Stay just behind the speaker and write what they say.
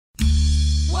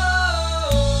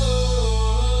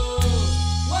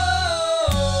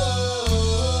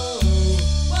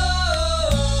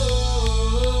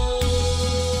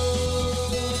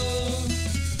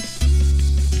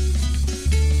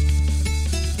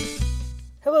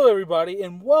Hello, everybody,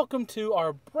 and welcome to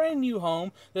our brand new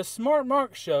home, the Smart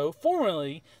Marks Show,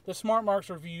 formerly the Smart Marks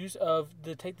Reviews of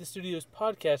the Take the Studios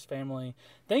podcast family.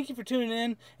 Thank you for tuning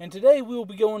in, and today we will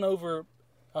be going over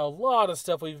a lot of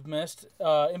stuff we've missed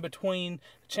in between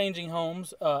changing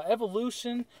homes.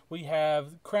 Evolution, we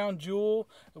have Crown Jewel,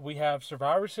 we have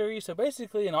Survivor Series, so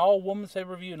basically an all-women's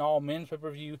pay-per-view, an all-men's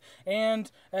pay-per-view, and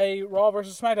a Raw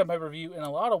vs. SmackDown pay-per-view, and a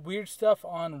lot of weird stuff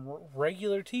on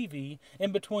regular TV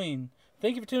in between.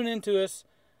 Thank you for tuning in to us.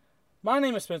 My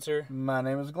name is Spencer. My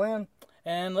name is Glenn.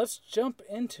 And let's jump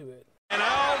into it. And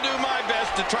I'll do my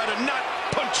best to try to not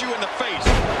punch you in the face,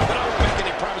 but I won't make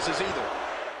any promises either.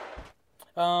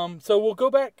 So we'll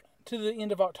go back to the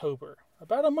end of October,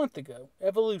 about a month ago,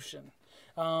 Evolution.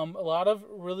 A lot of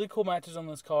really cool matches on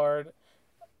this card.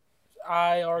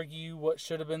 I argue what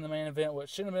should have been the main event, what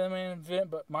shouldn't have been the main event,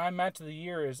 but my match of the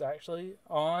year is actually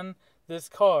on this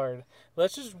card.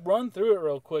 Let's just run through it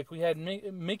real quick. We had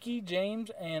Mickie James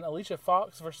and Alicia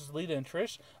Fox versus Lita and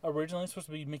Trish. Originally supposed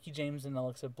to be Mickie James and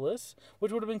Alexa Bliss,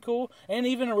 which would have been cool. And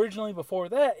even originally before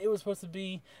that, it was supposed to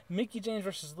be Mickie James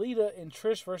versus Lita and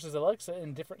Trish versus Alexa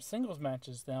in different singles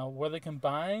matches. Now, were they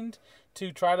combined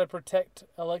to try to protect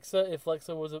Alexa if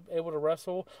Alexa was able to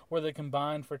wrestle? Were they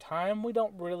combined for time? We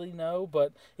don't really know,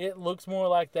 but it looks more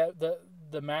like that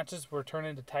the matches were turned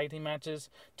into tag team matches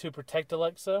to protect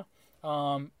Alexa.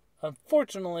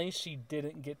 Unfortunately, she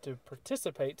didn't get to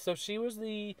participate, so she was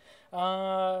the,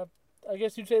 I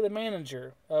guess you'd say the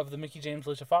manager of the Mickie James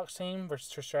Alicia Fox team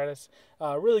versus Trish Stratus.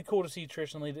 Really cool to see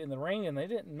Trish and Lita in the ring, and they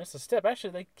didn't miss a step.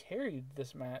 Actually, they carried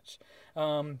this match.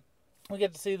 We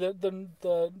get to see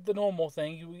the normal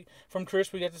thing. From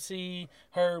Trish, we get to see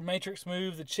her Matrix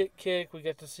move, the chick kick. We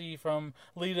get to see from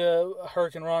Lita,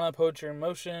 Hurricane Rana, Poetry in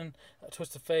Motion,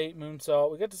 Twist of Fate,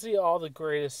 Moonsault. We get to see all the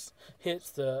greatest hits,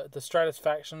 the Stratus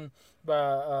faction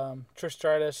by Trish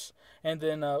Stratus. And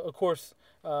then, of course,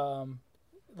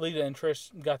 Lita and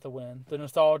Trish got the win. The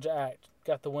Nostalgia Act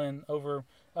got the win over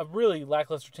a really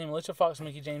lackluster team. Alicia Fox and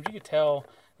Mickie James, you could tell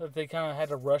that they kind of had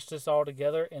to rush this all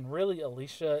together, and really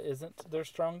Alicia isn't their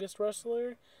strongest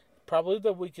wrestler. Probably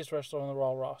the weakest wrestler on the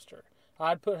Raw roster.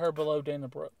 I'd put her below Dana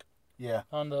Brooke. Yeah.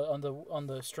 On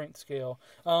the strength scale.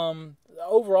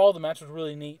 Overall, the match was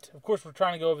really neat. Of course, we're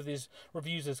trying to go over these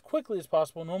reviews as quickly as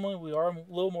possible. Normally, we are a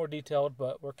little more detailed,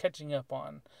 but we're catching up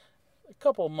on a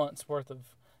couple of months worth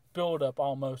of build up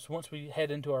almost once we head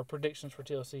into our predictions for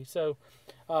TLC. So,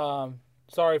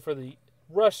 sorry for the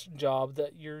rush job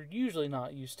that you're usually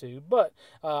not used to, but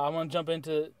I'm going to jump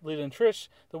into Lita and Trish,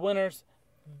 the winners.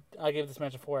 I gave this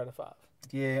match a 4 out of 5.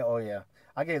 Yeah, oh yeah.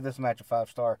 I gave this match a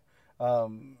 5-star. I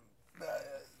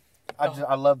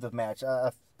love the match.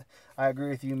 I agree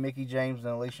with you. Mickie James and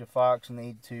Alicia Fox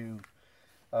need to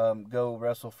go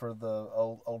wrestle for the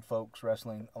old folks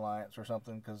wrestling alliance or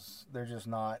something, because they're just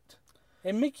not.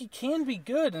 And Mickie can be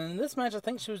good, and in this match I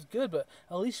think she was good, but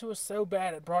Alicia was so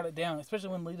bad it brought it down, especially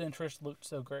when Lita and Trish looked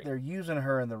so great. They're using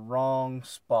her in the wrong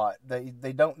spot. They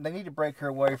need to break her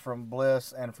away from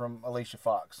Bliss and from Alicia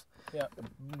Fox. Yeah.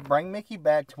 Bring Mickie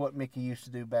back to what Mickie used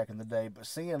to do back in the day. But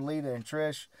seeing Lita and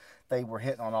Trish, they were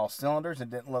hitting on all cylinders.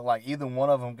 It didn't look like either one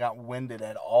of them got winded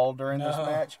at all during this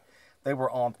match. They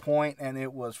were on point, and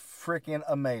it was freaking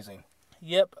amazing.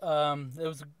 Yep, it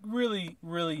was a really,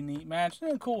 really neat match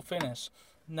and a cool finish.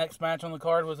 Next match on the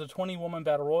card was a 20-woman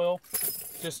Battle Royal.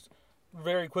 Just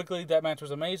very quickly, that match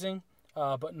was amazing,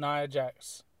 but Nia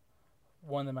Jax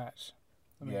won the match.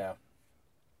 Yeah.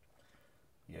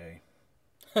 Yay.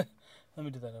 Let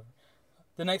me do that over.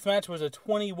 The next match was a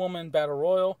 20-woman Battle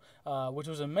Royal, which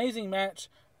was an amazing match.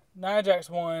 Nia Jax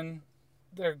won.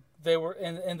 They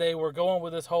were going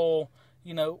with this whole,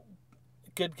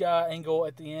 good guy angle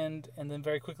at the end, and then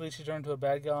very quickly she turned to a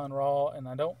bad guy on Raw, and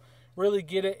I don't really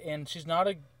get it. And she's not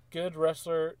a good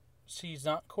wrestler. She's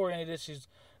not coordinated. She's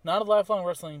not a lifelong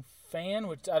wrestling fan,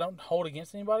 which I don't hold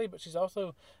against anybody, but she's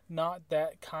also not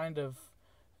that kind of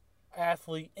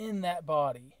athlete in that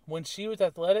body. When she was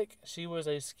athletic, she was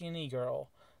a skinny girl,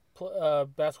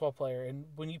 basketball player, and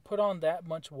when you put on that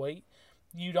much weight,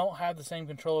 you don't have the same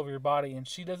control over your body, and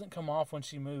she doesn't come off when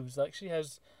she moves. Like, she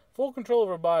has full control of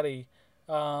her body.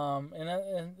 And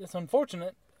it's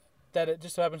unfortunate that it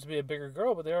just happens to be a bigger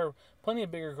girl, but there are plenty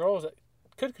of bigger girls that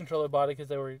could control their body because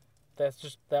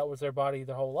that was their body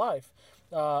their whole life.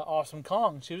 Awesome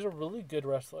Kong, she was a really good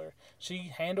wrestler.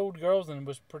 She handled girls and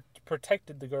was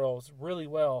protected the girls really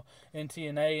well in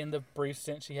TNA in the brief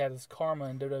stint she had as Karma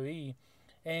in WWE,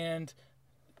 and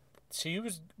she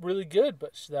was really good,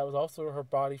 but that was also her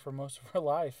body for most of her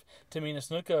life. Tamina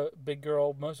Snuka, big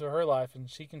girl, most of her life, and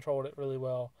she controlled it really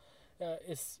well.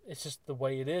 it's just the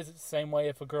way it is. It's the same way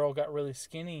if a girl got really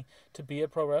skinny to be a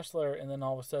pro wrestler, and then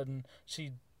all of a sudden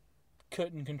she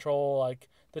couldn't control like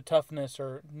the toughness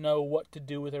or know what to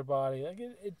do with her body. Like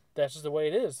that's just the way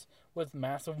it is with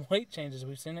massive weight changes.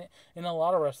 We've seen it in a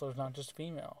lot of wrestlers, not just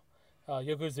female.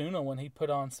 Yokozuna, when he put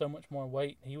on so much more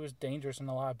weight, he was dangerous and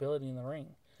a liability in the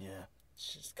ring. Yeah.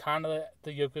 She's kind of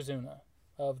the Yokozuna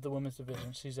of the women's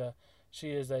division. She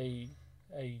is a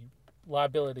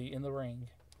liability in the ring,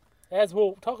 as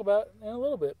we'll talk about in a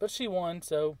little bit. But she won,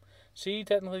 so she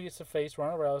technically gets to face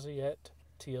Ronda Rousey at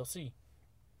TLC.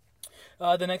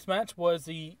 The next match was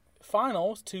the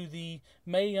finals to the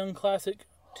Mae Young Classic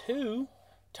 2,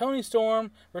 Toni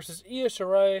Storm versus Io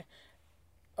Shirai.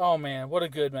 Oh man, what a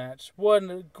good match. What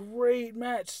a great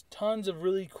match. Tons of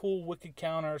really cool wicked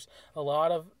counters, a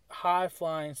lot of high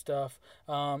flying stuff.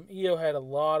 Io had a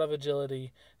lot of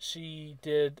agility. She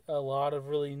did a lot of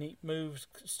really neat moves.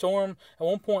 Storm at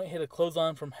one point hit a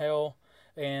clothesline from hell,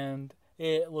 and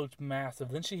it looked massive.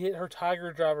 Then she hit her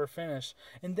Tiger Driver finish,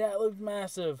 and that looked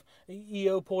massive.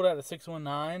 Io pulled out a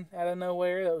 619 out of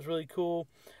nowhere. That was really cool.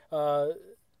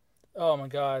 Oh my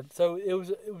God! So it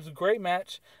was a great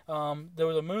match. There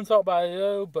was a moonsault by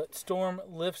Io, but Storm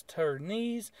lifts her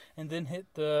knees and then hit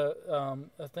the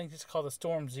I think it's called the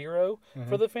Storm Zero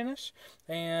for the finish.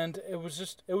 And it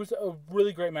was a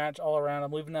really great match all around.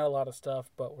 I'm leaving out a lot of stuff,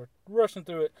 but we're rushing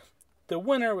through it. The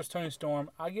winner was Toni Storm.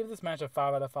 I give this match a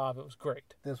 5 out of 5. It was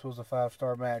great. This was a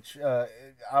 5-star match.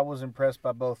 I was impressed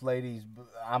by both ladies.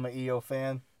 I'm an Io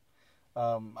fan.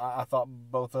 I thought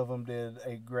both of them did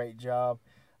a great job.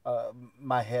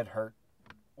 My head hurt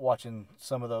watching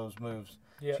some of those moves.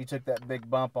 Yep. She took that big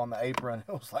bump on the apron.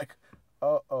 It was like,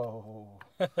 oh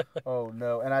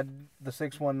no. And the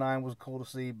 619 was cool to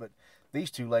see, but these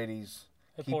two ladies,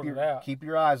 keep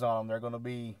your eyes on them. They're going to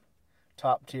be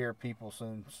top tier people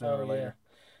sooner or later.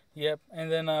 Yep.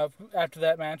 And then after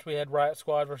that match, we had Riot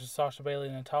Squad versus Sasha Bailey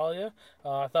and Natalya.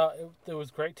 I thought it was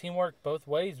great teamwork both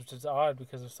ways, which is odd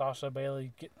because of Sasha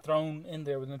Bailey get thrown in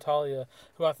there with Natalya,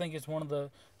 who I think is one of the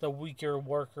weaker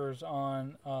workers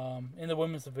on in the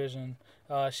women's division.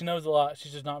 She knows a lot.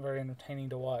 She's just not very entertaining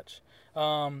to watch.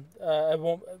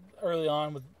 Early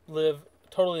on with Liv,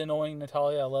 totally annoying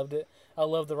Natalya. I loved it. I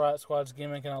love the Riot Squad's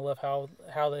gimmick, and I love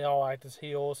how they all act as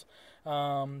heels.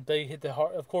 They hit the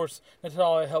heart. Of course,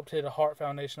 Natalya helped hit a Heart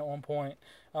Foundation at one point.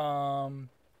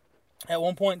 At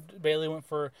one point, Bailey went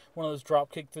for one of those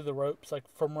drop kick through the ropes, like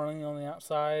from running on the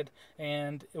outside,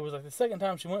 and it was like the second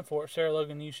time she went for it. Sarah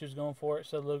Logan knew she was going for it,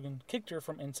 so Logan kicked her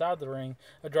from inside the ring,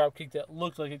 a drop kick that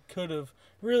looked like it could have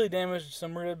really damaged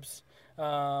some ribs.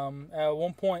 At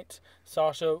one point,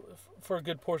 Sasha, for a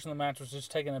good portion of the match, was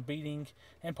just taking a beating,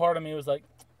 and part of me was like,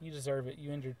 you deserve it.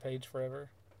 You injured Paige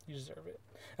forever. You deserve it.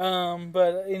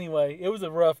 But anyway, it was a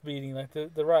rough beating. Like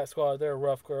the Riot Squad, they're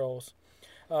rough girls.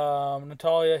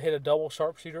 Natalya hit a double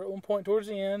sharpshooter at one point towards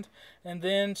the end, and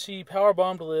then she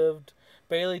powerbombed Liv.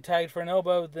 Bailey tagged for an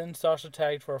elbow, then Sasha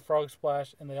tagged for a frog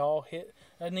splash, and they all hit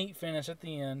a neat finish at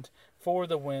the end for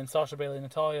the win. Sasha Bailey and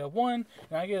Natalya won,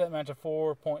 and I gave that match a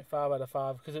 4.5 out of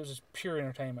 5 because it was just pure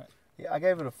entertainment. Yeah, I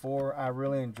gave it a 4. I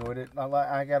really enjoyed it.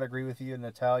 I got to agree with you,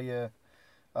 Natalya.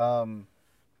 Her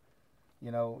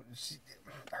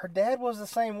dad was the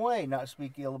same way, not to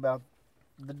speak ill about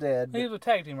the dead. He was a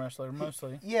tag team wrestler,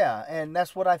 mostly. Yeah, and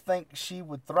that's what I think she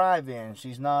would thrive in.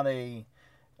 She's not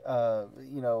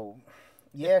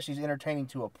she's entertaining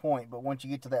to a point, but once you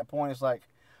get to that point, it's like,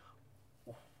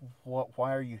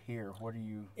 why are you here? What are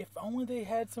you... If only they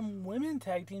had some women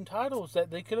tag team titles that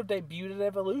they could have debuted at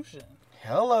Evolution.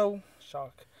 Hello.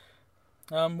 Shock.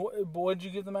 What did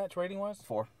you give the match rating-wise?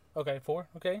 4. Okay, 4.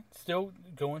 Okay, still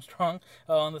going strong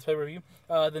on this pay-per-view.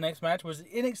 The next match was the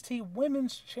NXT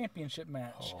Women's Championship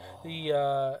match.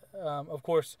 Of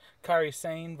course, Kairi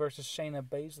Sane versus Shayna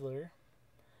Baszler.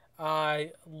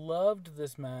 I loved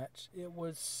this match. It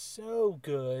was so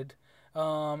good.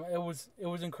 It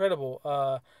was incredible.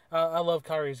 I love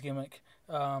Kairi's gimmick.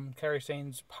 Kairi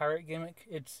Sane's pirate gimmick.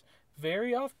 It's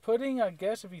very off-putting, I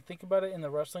guess, if you think about it in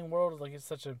the wrestling world. Like, it's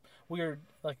such a weird,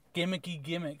 like, gimmicky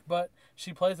gimmick, but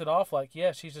she plays it off like,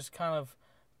 yeah, she's just kind of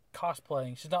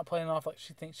cosplaying. She's not playing it off like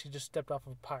she thinks she just stepped off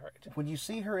of a pirate. When you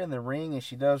see her in the ring and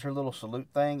she does her little salute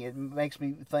thing, it makes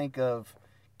me think of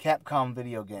Capcom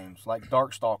video games, like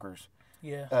Darkstalkers.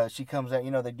 Yeah. She comes out,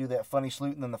 they do that funny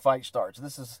salute and then the fight starts.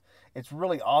 It's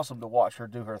really awesome to watch her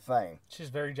do her thing. She's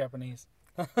very Japanese.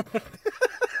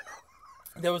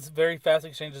 There was very fast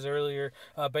exchanges earlier.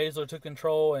 Baszler took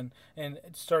control and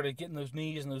started getting those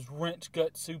knees and those wrench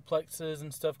gut suplexes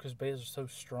and stuff because Baszler's so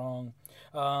strong.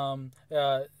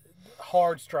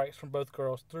 hard strikes from both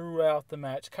girls throughout the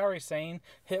match. Kairi Sane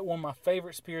hit one of my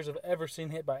favorite spears I've ever seen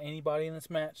hit by anybody in this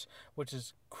match, which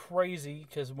is crazy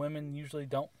because women usually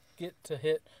don't get to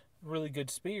hit really good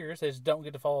spears. They just don't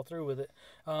get to follow through with it.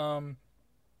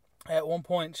 At one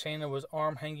point, Shayna was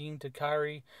arm hanging to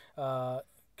Kairi.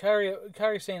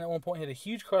 Kairi Sane at one point hit a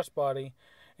huge crossbody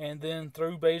and then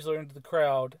threw Baszler into the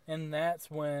crowd, and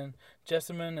that's when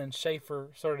Jessamyn and Schaefer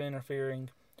started interfering.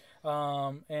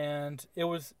 And it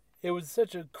was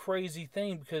such a crazy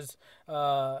thing because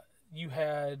you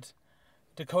had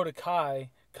Dakota Kai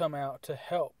come out to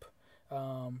help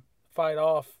fight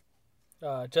off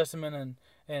Jessamyn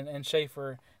and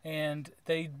Schaefer, and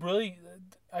they really,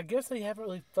 I guess they haven't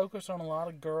really focused on a lot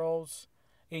of girls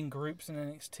in groups in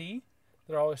NXT.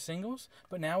 They're always singles,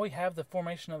 but now we have the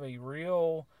formation of a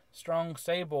real strong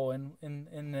stable in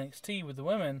NXT with the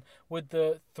women, with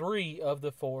the 3 of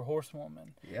the 4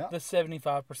 horsewomen, the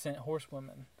 75%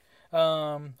 horsewomen.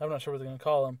 I'm not sure what they're going to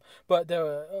call them, but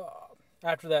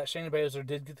after that, Shayna Baszler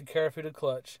did get the Karafuda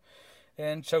clutch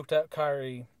and choked out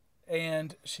Kairi,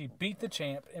 and she beat the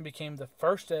champ and became the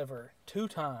first ever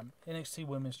 2-time NXT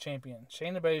Women's Champion.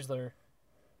 Shayna Baszler,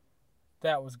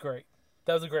 that was great.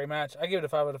 That was a great match. I give it a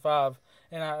 5 out of 5,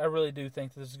 and I really do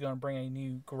think this is going to bring a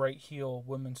new great heel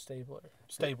women's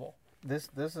stable. This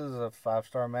is a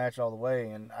 5-star match all the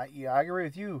way, and I agree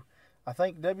with you. I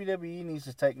think WWE needs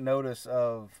to take notice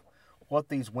of what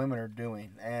these women are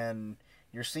doing, and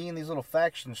you're seeing these little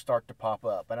factions start to pop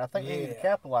up, and I think they need to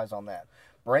capitalize on that.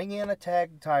 Bring in a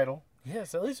tag title.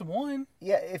 Yes, at least one.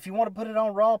 Yeah, if you want to put it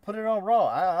on Raw, put it on Raw.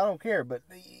 I don't care, but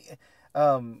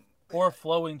or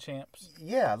flowing champs.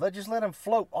 Yeah, just let them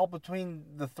float all between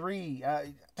the 3.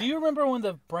 Do you remember when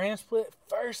the brand split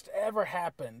first ever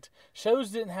happened? Shows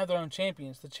didn't have their own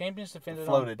champions. The champions defended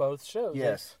on both shows.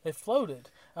 Yes. They floated.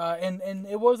 And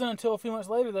it wasn't until a few months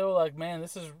later they were like, man,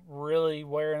 this is really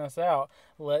wearing us out.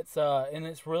 And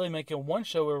it's really making one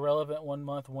show irrelevant one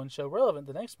month, one show relevant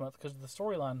the next month because of the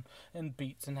storyline and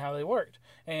beats and how they worked.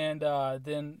 And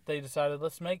then they decided,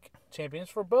 let's make champions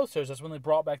for both shows. That's when they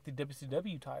brought back the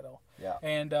WCW title. Yeah.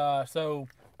 And so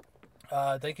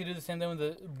they could do the same thing with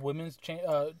the women's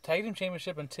tag team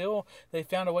championship until they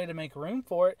found a way to make room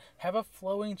for it. Have a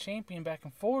flowing champion back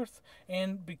and forth.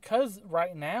 And because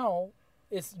right now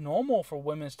it's normal for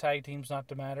women's tag teams not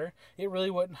to matter, it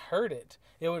really wouldn't hurt it.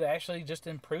 It would actually just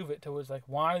improve it to where it's like,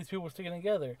 why are these people sticking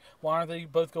together? Why aren't they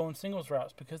both going singles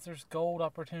routes? Because there's gold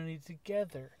opportunity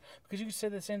together. Because you can say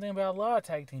the same thing about a lot of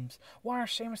tag teams. Why are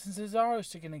Sheamus and Cesaro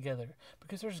sticking together?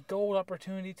 Because there's gold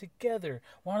opportunity together.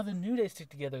 Why do the New Day stick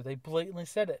together? They blatantly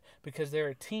said it. Because they're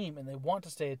a team and they want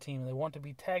to stay a team and they want to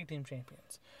be tag team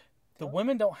champions. The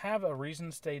women don't have a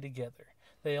reason to stay together.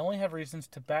 They only have reasons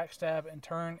to backstab and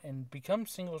turn and become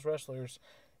singles wrestlers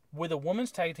with a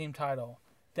women's tag team title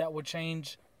that would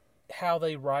change how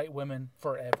they write women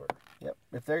forever. Yep.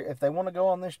 If they want to go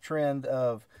on this trend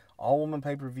of all woman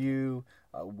pay-per-view,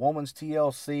 women's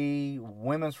TLC,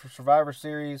 women's Survivor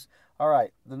Series, all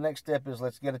right, the next step is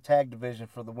let's get a tag division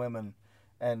for the women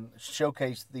and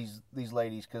showcase these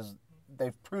ladies because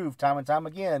they've proved time and time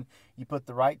again you put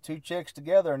the right 2 chicks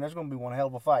together and there's going to be one hell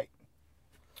of a fight.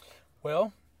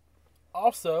 Well,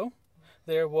 also,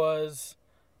 there was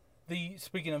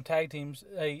speaking of tag teams,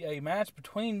 a match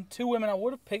between 2 women I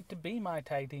would have picked to be my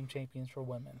tag team champions for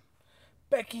women.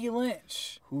 Becky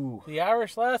Lynch, the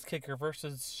Irish Lass Kicker,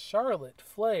 versus Charlotte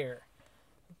Flair,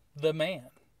 the man,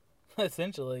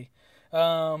 essentially.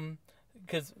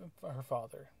 Because her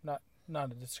father, not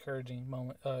a discouraging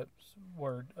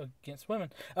word against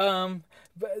women.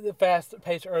 The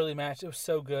fast-paced early match, it was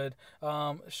so good.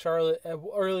 Charlotte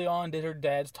early on did her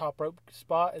dad's top rope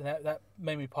spot, and that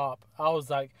made me pop. I was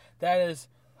like, that is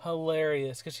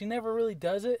hilarious, because she never really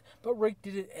does it, but Rick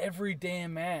did it every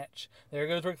damn match. There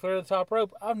goes Ric Flair to the top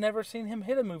rope. I've never seen him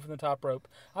hit a move from the top rope.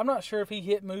 I'm not sure if he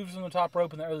hit moves from the top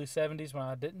rope in the early 70s when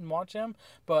I didn't watch him,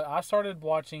 but I started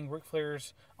watching Ric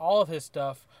Flair's, all of his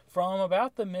stuff from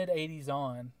about the mid-80s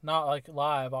on. Not like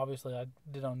live, obviously, I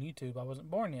did on YouTube. I wasn't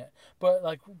born yet. But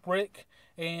like Rick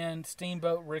and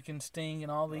Steamboat, Rick and Sting,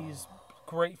 and all these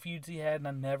great feuds he had, and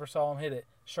I never saw him hit it.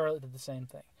 Charlotte did the same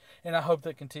thing. And I hope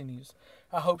that continues.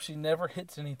 I hope she never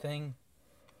hits anything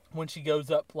when she goes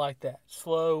up like that.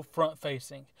 Slow,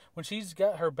 front-facing. When she's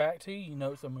got her back to you, you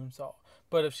know it's a moonsault.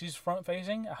 But if she's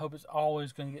front-facing, I hope it's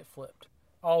always going to get flipped.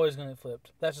 Always going to get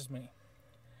flipped. That's just me.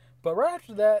 But right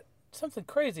after that, something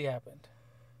crazy happened.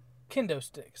 Kendo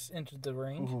sticks entered the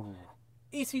ring.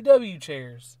 Ooh. ECW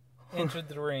chairs entered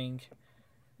the ring.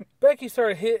 Becky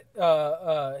started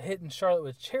hitting Charlotte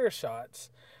with chair shots.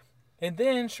 And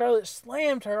then Charlotte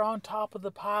slammed her on top of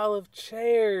the pile of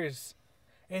chairs.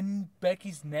 And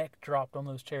Becky's neck dropped on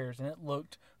those chairs, and it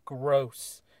looked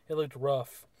gross. It looked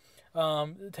rough.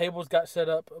 The tables got set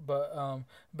up, but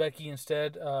Becky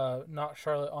instead knocked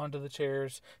Charlotte onto the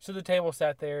chairs. So the table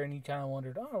sat there, and you kind of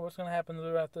wondered, oh, what's going to happen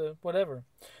throughout the whatever.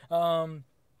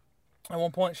 At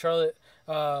one point, Charlotte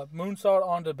moonsaulted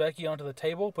onto Becky onto the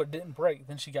table, but it didn't break.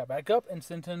 Then she got back up, and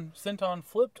Senton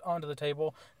flipped onto the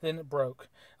table. Then it broke.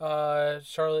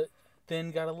 Charlotte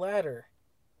then got a ladder.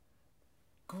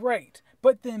 Great.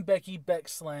 But then Becky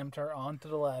slammed her onto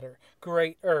the ladder.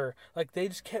 Great-er. Like, they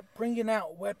just kept bringing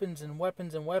out weapons and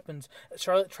weapons and weapons.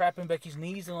 Charlotte trapping Becky's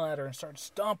knees in the ladder and started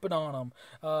stomping on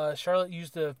them. Charlotte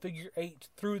used the figure 8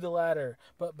 through the ladder,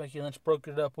 but Becky Lynch broke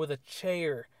it up with a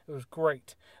chair. It was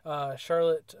great.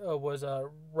 Charlotte was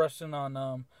wrestling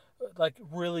on,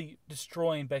 really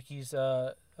destroying Becky's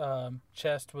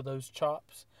chest with those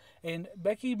chops. And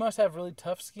Becky must have really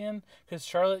tough skin because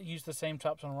Charlotte used the same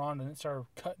chops on Ronda and it started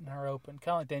cutting her open.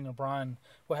 Kind of like Daniel Bryan,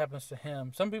 what happens to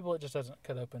him. Some people it just doesn't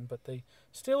cut open, but they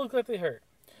still look like they hurt.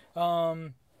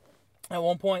 At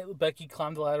one point, Becky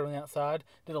climbed the ladder on the outside,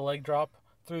 did a leg drop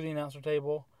through the announcer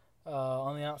table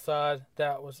on the outside.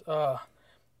 That was,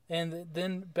 and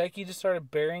then Becky just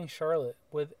started burying Charlotte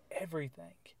with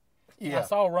everything. Yeah. I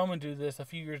saw Roman do this a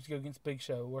few years ago against Big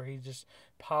Show, where he just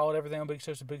piled everything on Big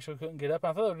Show so Big Show couldn't get up. And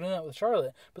I thought they were doing that with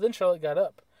Charlotte, but then Charlotte got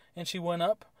up, and she went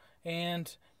up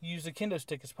and used a kendo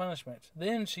stick as punishment.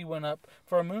 Then she went up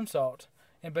for a moonsault,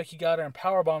 and Becky got her and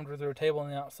powerbombed her through a table on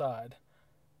the outside.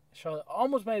 Charlotte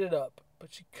almost made it up,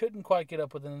 but she couldn't quite get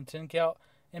up within the 10 count,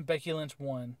 and Becky Lynch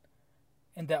won.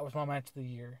 And that was my match of the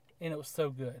year, and it was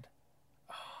so good.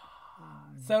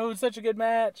 So such a good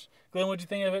match. Glenn, what'd you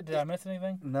think of it? Did I miss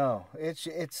anything? No, it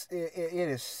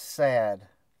is sad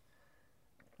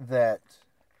that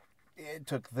it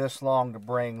took this long to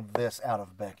bring this out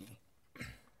of Becky.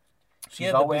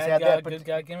 She's always had that good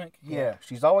guy gimmick. Yeah,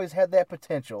 she's always had that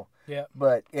potential. Yeah,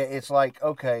 but it's like,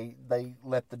 okay, they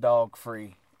let the dog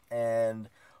free, and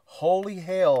holy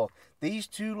hell, these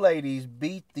two ladies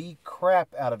beat the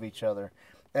crap out of each other,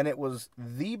 and it was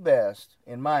the best,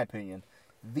 in my opinion,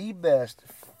 the best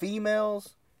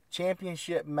females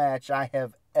championship match I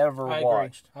have ever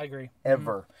watched. I agree.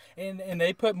 Ever. Mm-hmm. And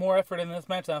they put more effort in this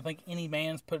match than I think any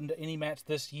man's put into any match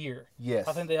this year. Yes.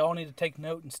 I think they all need to take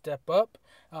note and step up.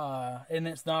 And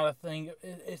it's not a thing.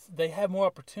 They have more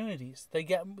opportunities. They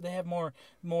have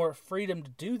more freedom to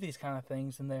do these kind of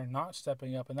things, and they're not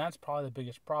stepping up, and that's probably the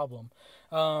biggest problem.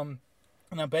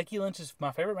 Now, Becky Lynch's,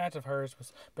 my favorite match of hers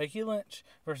was Becky Lynch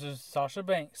versus Sasha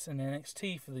Banks in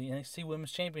NXT for the NXT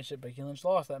Women's Championship. Becky Lynch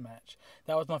lost that match.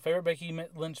 That was my favorite Becky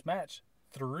Lynch match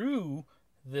through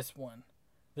this one.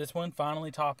 This one finally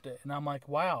topped it. And I'm like,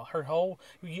 wow,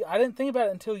 I didn't think about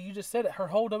it until you just said it. Her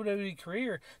whole WWE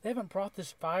career, they haven't brought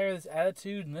this fire, this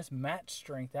attitude, and this match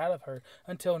strength out of her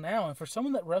until now. And for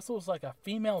someone that wrestles like a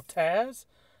female Taz,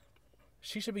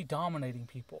 she should be dominating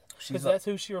people. Because that's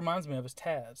who she reminds me of, is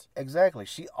Taz. Exactly.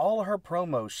 All of her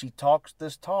promos, she talks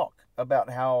this talk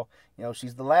about how,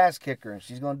 she's the last kicker and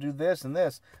she's going to do this and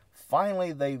this.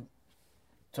 Finally, they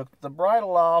took the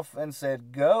bridle off and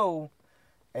said, go.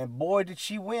 And boy, did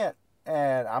she win.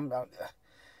 And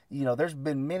there's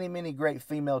been many, many great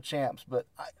female champs. But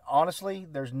honestly,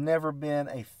 there's never been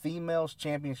a females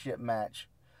championship match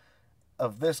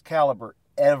of this caliber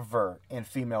ever in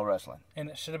female wrestling. And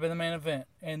it should have been the main event.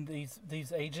 And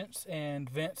these agents and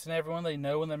Vince and everyone, they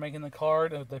know when they're making the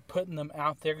card, and they're putting them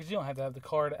out there, because you don't have to have the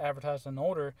card advertised in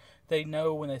order. They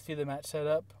know when they see the match set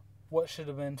up what should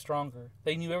have been stronger.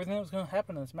 They knew everything that was going to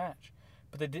happen in this match,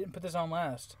 but they didn't put this on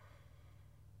last.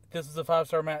 This is a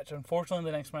 5-star match. Unfortunately,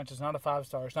 the next match is not a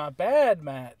 5-star. It's not a bad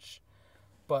match,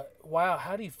 but wow,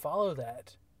 how do you follow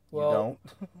that? Well, you don't.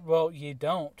 Well, you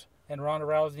don't. And Ronda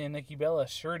Rousey and Nikki Bella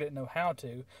sure didn't know how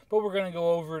to. But we're going to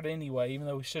go over it anyway, even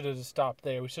though we should have just stopped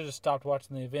there. We should have stopped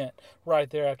watching the event right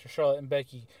there after Charlotte and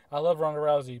Becky. I love Ronda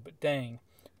Rousey, but dang.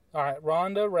 All right,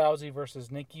 Ronda Rousey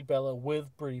versus Nikki Bella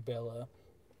with Brie Bella.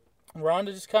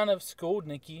 Ronda just kind of schooled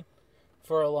Nikki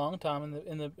for a long time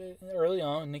in the early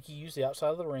on. Nikki used the outside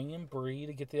of the ring and Brie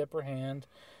to get the upper hand.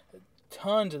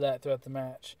 Tons of that throughout the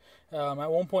match.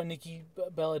 At one point, Nikki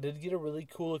Bella did get a really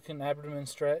cool looking abdomen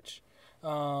stretch.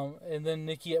 And then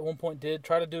Nikki at one point did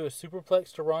try to do a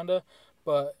superplex to Ronda,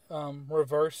 but Ronda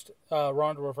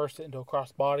reversed it into a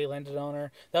crossbody, landed on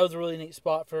her. That was a really neat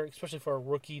spot, especially for a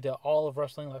rookie to all of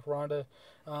wrestling like Ronda.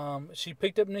 She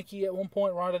picked up Nikki at one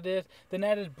point, Ronda did, then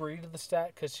added Brie to the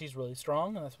stack because she's really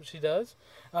strong, and that's what she does.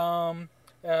 And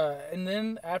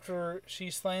then after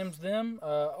she slams them,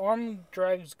 arm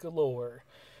drags galore.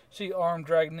 She arm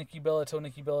dragged Nikki Bella till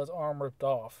Nikki Bella's arm ripped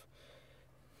off.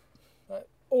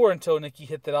 Or until Nikki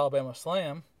hit that Alabama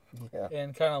slam. Yeah.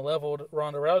 and kind of leveled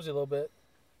Ronda Rousey a little bit.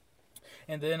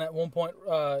 And then at one point,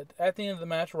 at the end of the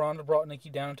match, Ronda brought Nikki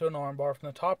down to an armbar from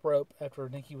the top rope after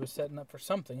Nikki was setting up for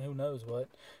something, who knows what,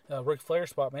 Ric Flair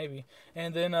spot maybe.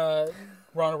 And then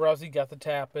Ronda Rousey got the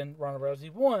tap, and Ronda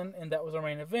Rousey won, and that was our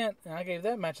main event. And I gave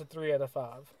that match a 3 out of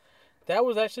 5. That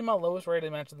was actually my lowest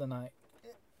rated match of the night.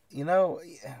 You know,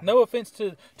 No offense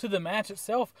to the match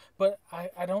itself, but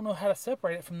I don't know how to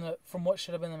separate it from what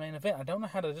should have been the main event. I don't know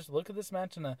how to just look at this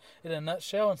match in a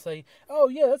nutshell and say, oh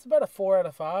yeah, that's about a 4 out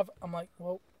of 5. I'm like,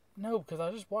 well, no, because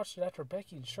I just watched it after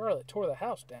Becky and Charlotte tore the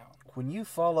house down. when you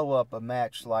follow up a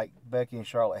match like Becky and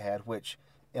Charlotte had, which,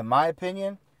 in my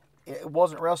opinion, it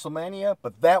wasn't WrestleMania,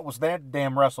 but that was their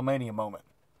damn WrestleMania moment.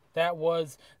 That's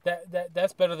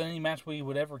better than any match we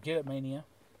would ever get at Mania.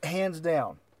 Hands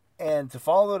down. And to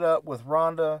follow it up with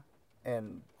Ronda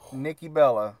and Nikki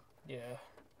Bella, Yeah.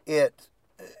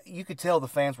 You could tell the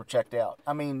fans were checked out.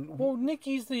 I mean, Well,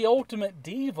 Nikki's the ultimate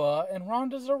diva, and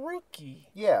Ronda's a rookie.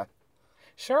 yeah,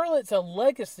 Charlotte's a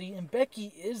legacy, and Becky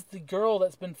is the girl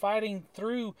that's been fighting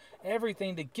through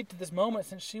everything to get to this moment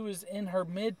since she was in her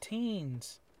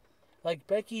mid-teens. Like,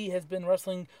 Becky has been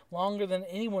wrestling longer than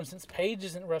anyone since Paige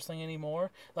isn't wrestling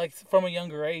anymore. Like, from a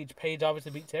younger age, Paige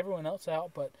obviously beats everyone else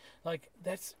out, but, like,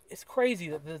 it's crazy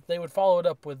that they would follow it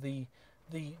up with the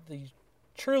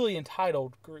truly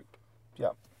entitled group.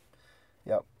 yep.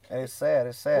 And it's sad.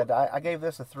 It's sad. I gave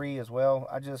this a 3 as well.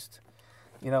 I just,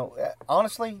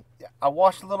 honestly, I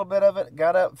watched a little bit of it,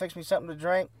 got up, fixed me something to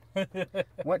drink,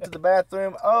 went to the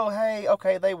bathroom. Oh, hey,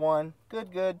 okay, they won.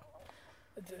 Good.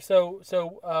 So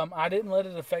I didn't let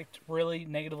it really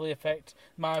negatively affect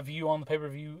my view on the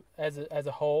pay-per-view as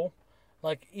a whole.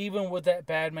 Like, even with that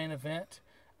bad main event,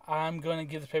 I'm going to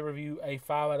give the pay-per-view a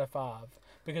 5 out of 5.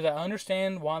 Because I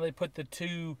understand why they put the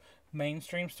 2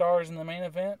 mainstream stars in the main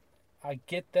event. I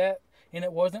get that. And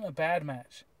it wasn't a bad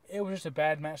match. It was just a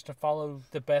bad match to follow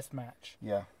the best match.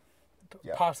 Yeah.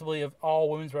 Possibly of all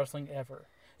women's wrestling ever.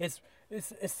 It's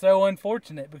so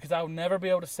unfortunate because I'll never be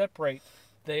able to separate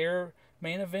their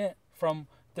main event from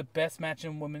the best match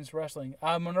in women's wrestling.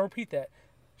 I'm going to repeat that.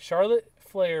 Charlotte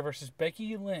Flair versus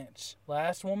Becky Lynch,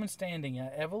 last woman standing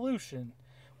at Evolution,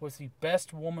 was the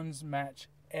best women's match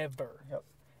ever. Yep.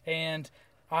 And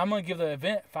I'm going to give the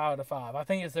event 5 out of 5. I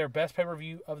think it's their best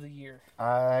pay-per-view of the year.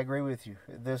 I agree with you.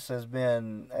 This has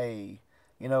been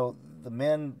the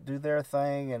men do their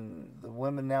thing, and the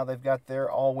women now, they've got their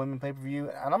all-women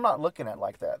pay-per-view. And I'm not looking at it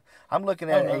like that. I'm looking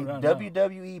at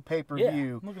WWE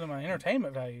pay-per-view. I'm looking at my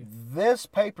entertainment value. This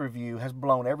pay-per-view has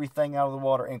blown everything out of the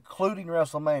water, including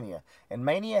WrestleMania. And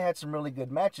Mania had some really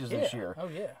good matches this year. Oh,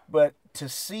 yeah. But to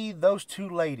see those two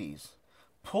ladies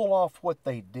pull off what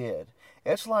they did,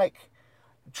 it's like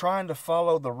trying to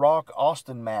follow the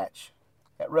Rock-Austin match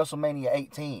at WrestleMania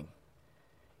 18.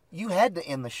 You had to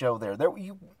end the show there.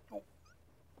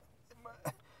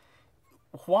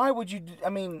 Why would you? I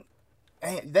mean,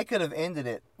 they could have ended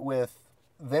it with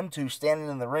them two standing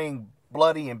in the ring,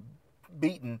 bloody and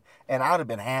beaten, and I'd have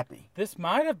been happy. This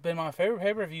might have been my favorite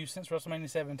pay-per-view since WrestleMania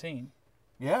 17.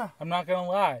 Yeah. I'm not going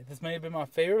to lie. This may have been my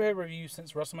favorite pay-per-view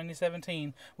since WrestleMania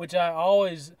 17, which I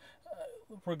always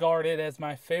regarded as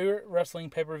my favorite wrestling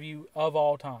pay-per-view of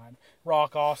all time.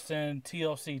 Rock Austin,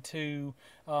 TLC 2,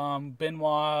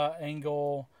 Benoit,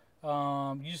 Angle.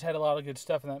 You just had a lot of good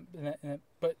stuff in that.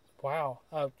 But, wow.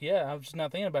 I was just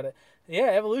not thinking about it. Yeah,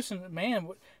 Evolution, man,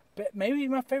 maybe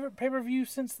my favorite pay-per-view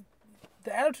since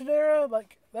the Attitude Era.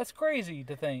 Like, that's crazy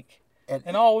to think.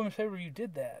 And all women's pay-per-view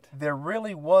did that. There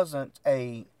really wasn't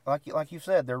like you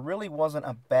said, there really wasn't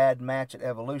a bad match at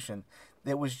Evolution.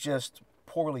 It was just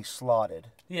poorly slotted.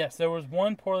 Yes, there was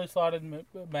one poorly slotted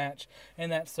match,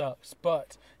 and that sucks.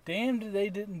 But damn, they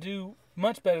didn't do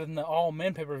much better than the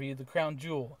all-men pay-per-view, the Crown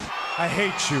Jewel. I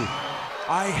hate you.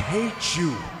 I hate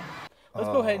you. Let's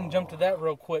go ahead and jump to that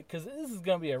real quick, because this is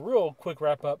going to be a real quick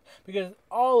wrap-up, because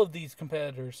all of these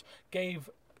competitors gave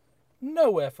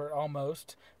no effort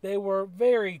almost. They were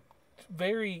very,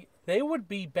 very... They would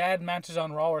be bad matches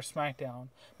on Raw or SmackDown,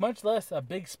 much less a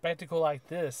big spectacle like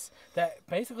this that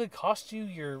basically cost you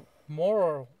your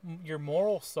moral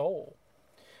soul.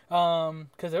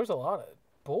 Because there was a lot of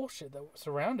bullshit that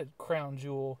surrounded Crown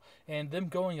Jewel and them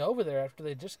going over there after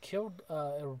they just killed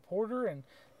a reporter. And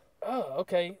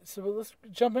okay, so let's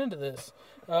jump into this.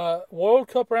 World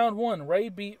Cup Round 1, Ray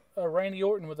beat Randy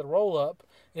Orton with a roll-up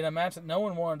in a match that no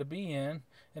one wanted to be in.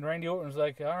 And Randy Orton was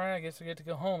like, all right, I guess I get to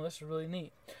go home. This is really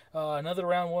neat. Another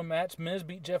round 1 match, Miz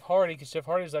beat Jeff Hardy because Jeff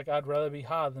Hardy was like, I'd rather be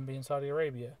high than be in Saudi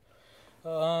Arabia.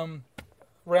 Round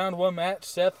 1 match,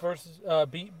 Seth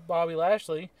beat Bobby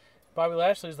Lashley. Bobby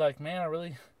Lashley's like,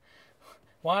 man,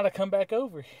 why'd I come back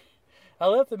over here? I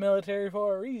left the military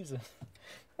for a reason.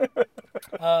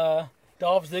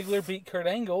 Dolph Ziggler beat Kurt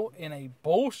Angle in a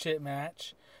bullshit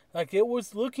match. Like, it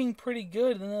was looking pretty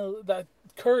good, and that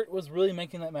Kurt was really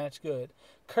making that match good.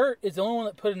 Kurt is the only one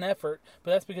that put in effort, but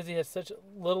that's because he has such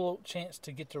little chance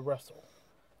to get to wrestle.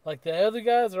 Like, the other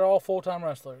guys are all full-time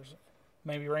wrestlers.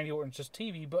 Maybe Randy Orton's just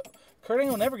TV, but Kurt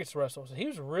Angle never gets to wrestle, so he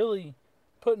was really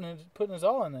putting his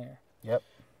all in there. Yep.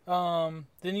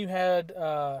 Then you had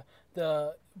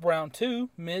the round 2,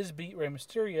 Miz beat Rey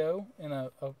Mysterio in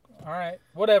all right,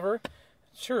 whatever.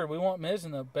 Sure, we want Miz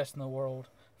in the best in the world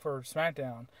for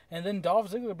SmackDown. And then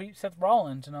Dolph Ziggler beat Seth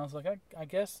Rollins, and I was like, I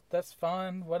guess that's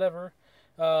fine, whatever.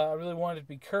 I really wanted it to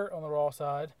be Kurt on the Raw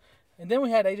side. And then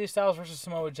we had AJ Styles versus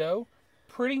Samoa Joe.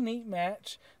 Pretty neat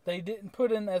match. They didn't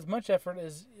put in as much effort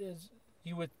as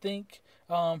you would think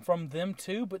from them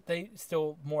two, but they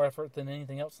still more effort than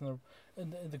anything else in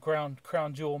the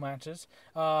crown jewel matches.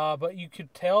 But you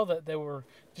could tell that they were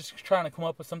just trying to come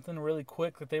up with something really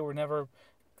quick that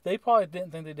they probably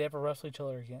didn't think they'd ever wrestle each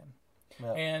other again.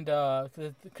 Yep. And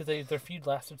because their feud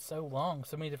lasted so long,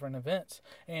 so many different events,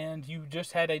 and you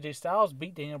just had AJ Styles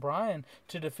beat Daniel Bryan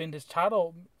to defend his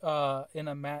title in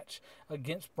a match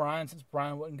against Bryan, since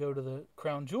Bryan wouldn't go to the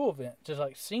Crown Jewel event, just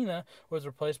like Cena was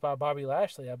replaced by Bobby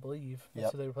Lashley, I believe. Yep.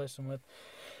 That's who they replaced him with.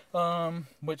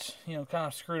 Which, kind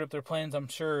of screwed up their plans, I'm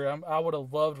sure. I would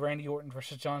have loved Randy Orton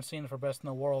versus John Cena for Best in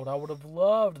the World. I would have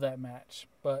loved that match,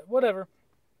 but whatever.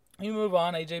 You move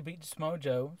on. AJ beat Samoa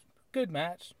Joe. Good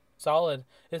match. Solid.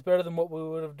 It's better than what we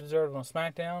would have deserved on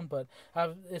SmackDown, but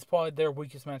it's probably their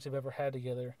weakest match they've ever had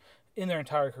together in their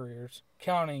entire careers,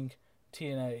 counting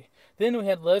TNA. Then we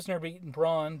had Lesnar beating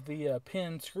Braun via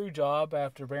pin screw job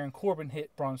after Baron Corbin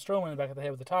hit Braun Strowman in the back of the head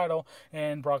with the title,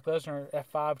 and Brock Lesnar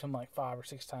F5'd him like 5 or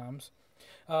 6 times.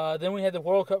 Then we had the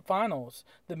World Cup Finals.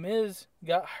 The Miz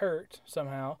got hurt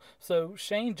somehow, so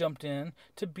Shane jumped in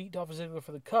to beat Dolph Ziggler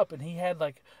for the Cup, and he had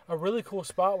like a really cool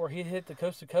spot where he hit the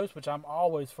coast to coast, which I'm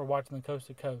always for watching the coast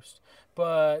to coast.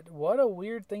 But what a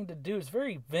weird thing to do. It's a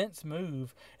very Vince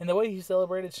move, and the way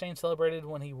Shane celebrated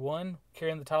when he won,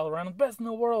 carrying the title around, the best in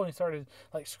the world, and he started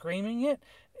like screaming it.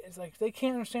 It's like, they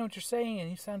can't understand what you're saying, and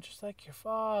you sound just like your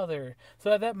father.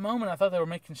 So at that moment, I thought they were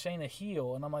making Shane a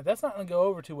heel, and I'm like, that's not going to go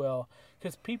over too well,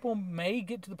 because people may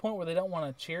get to the point where they don't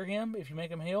want to cheer him if you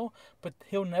make him heel, but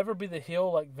he'll never be the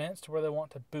heel like Vince to where they want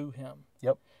to boo him.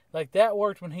 Yep. Like, that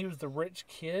worked when he was the rich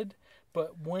kid,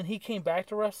 but when he came back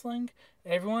to wrestling,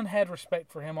 everyone had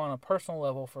respect for him on a personal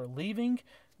level for leaving,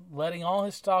 letting all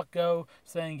his stock go,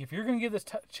 saying, if you're going to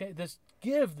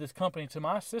give this company to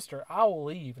my sister, I will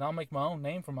leave and I'll make my own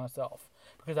name for myself,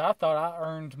 because I thought I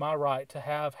earned my right to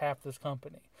have half this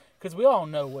company, because we all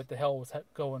know what the hell was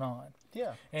going on.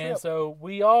 Yeah. And so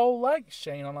we all like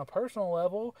Shane on a personal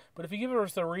level, but if you give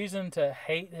us a reason to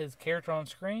hate his character on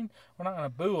screen, we're not going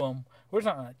to boo him. We're just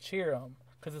not going to cheer him,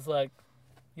 because it's like,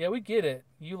 yeah, we get it.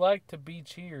 You like to be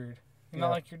cheered. You're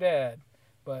not like your dad,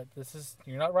 but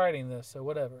you're not writing this, so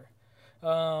whatever.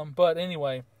 But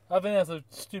anyway, I think that's a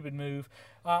stupid move.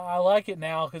 I like it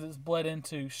now because it's bled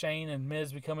into Shane and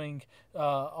Miz becoming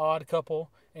odd couple,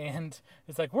 and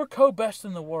it's like, we're co-best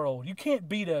in the world. You can't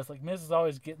beat us. Like, Miz is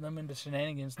always getting them into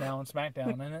shenanigans now on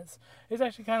SmackDown, and it's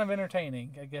actually kind of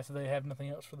entertaining. I guess they have nothing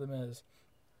else for the Miz.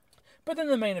 But then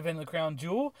the main event of the Crown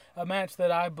Jewel, a match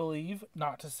that I believe,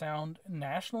 not to sound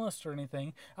nationalist or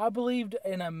anything, I believed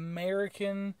an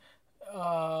American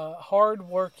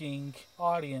hard-working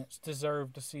audience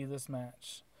deserved to see this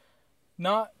match.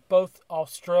 Not both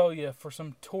Australia for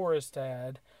some tourist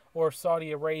ad or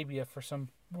Saudi Arabia for some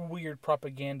weird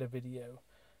propaganda video.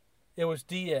 It was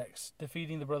DX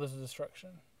defeating the Brothers of Destruction.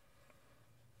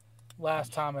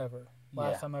 Last time ever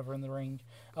in the ring.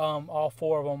 All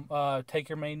 4 of them.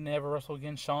 Taker may never wrestle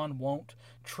again. Shawn won't.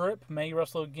 Tripp may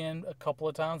wrestle again a couple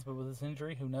of times, but with his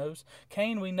injury, who knows?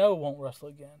 Kane, we know, won't wrestle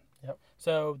again. Yep.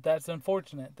 So that's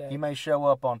unfortunate. That he may show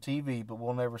up on TV, but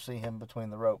we'll never see him between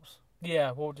the ropes.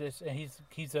 Yeah, he's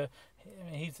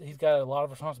got a lot of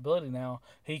responsibility now.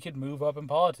 He could move up in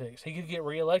politics. He could get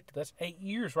reelected. That's 8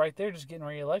 years right there, just getting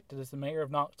reelected as the mayor of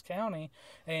Knox County,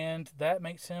 and that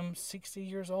makes him 60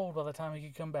 years old by the time he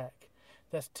could come back.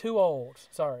 That's too old.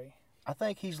 Sorry. I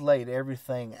think he's laid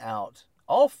everything out.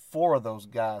 All 4 of those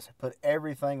guys have put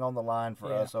everything on the line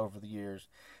for us over the years.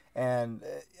 And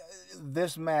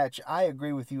this match, I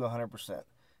agree with you 100%.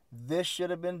 This should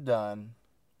have been done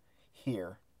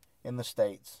here in the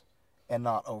States and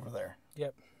not over there.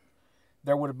 Yep.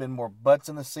 There would have been more butts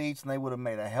in the seats, and they would have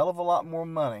made a hell of a lot more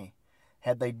money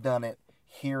had they done it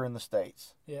here in the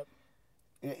States. Yep.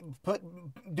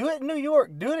 Do it in New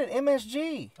York. Do it at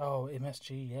MSG. Oh,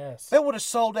 MSG, yes. That would have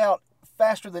sold out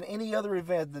faster than any other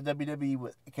event the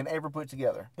WWE can ever put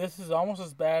together. This is almost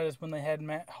as bad as when they had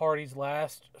Matt Hardy's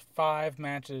last 5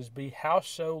 matches be house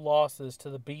show losses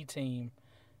to the B team,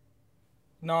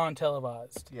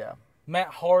 non-televised. Yeah. Matt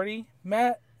Hardy,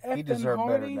 He deserved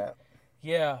Hardy, better than that.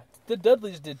 Yeah, the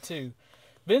Dudleys did too.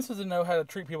 Vince doesn't know how to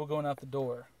treat people going out the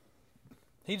door.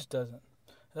 He just doesn't.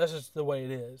 That's just the way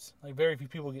it is. Like, very few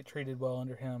people get treated well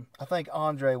under him. I think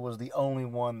Andre was the only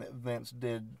one that Vince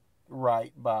did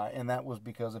right by, and that was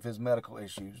because of his medical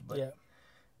issues. But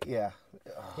yeah.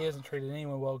 He hasn't treated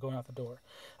anyone well going out the door.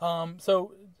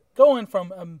 So going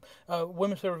from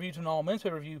women's pay-per-view to an all-men's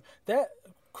pay-per-view, that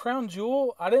Crown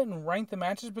Jewel, I didn't rank the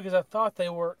matches because I thought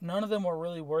none of them were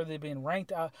really worthy of being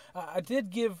ranked. I did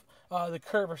give the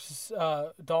Kurt versus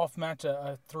Dolph match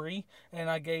a 3, and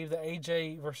I gave the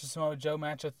AJ versus Samoa Joe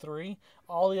match a 3.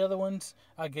 All the other ones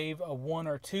I gave a 1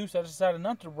 or 2, so I decided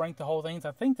not to rank the whole things.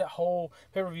 I think that whole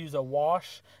pay-per-view is a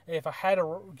wash. If I had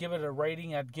to give it a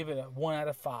rating, I'd give it a 1 out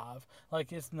of 5.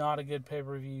 Like, it's not a good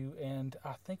pay-per-view, and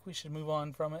I think we should move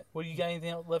on from it. What do you got anything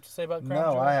else left to say about Crown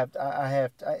Jewel? No, I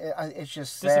have. It's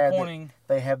just sad disappointing.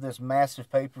 that they have this massive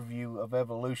pay-per-view of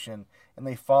Evolution, and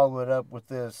they follow it up with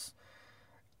this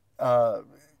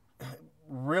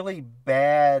really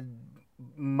bad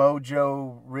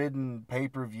mojo-ridden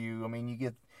pay-per-view. I mean, you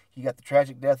got the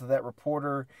tragic death of that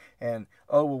reporter, and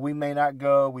we may not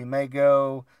go, we may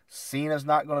go. Cena's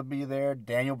not going to be there.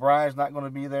 Daniel Bryan's not going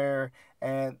to be there,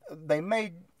 and they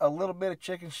made a little bit of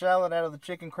chicken shallot out of the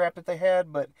chicken crap that they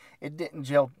had, but it didn't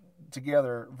gel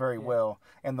together very well.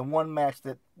 And the one match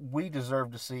that we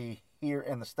deserve to see here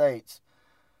in the States,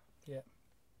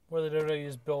 where the WWE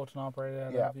is built and operated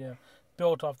out of,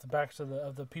 built off the backs of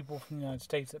the people from the United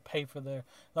States that pay for their,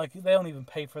 like, they don't even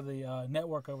pay for the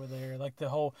network over there. Like the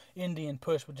whole Indian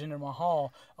push with Jinder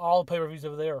Mahal, all the pay-per-views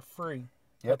over there are free.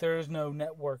 But there is no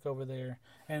network over there.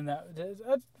 And I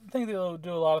think they'll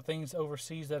do a lot of things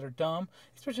overseas that are dumb,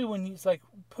 especially when it's like,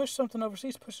 push something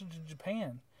overseas, push it to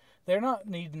Japan. They're not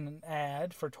needing an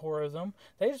ad for tourism.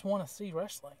 They just want to see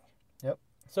wrestling. Yep.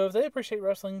 So if they appreciate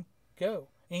wrestling, go.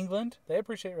 England, they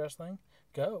appreciate wrestling,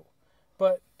 go.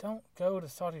 But don't go to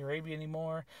Saudi Arabia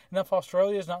anymore. And if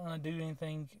Australia is not going to do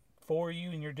anything for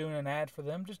you and you're doing an ad for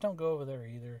them, just don't go over there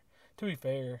either, to be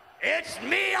fair. It's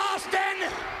me, Austin!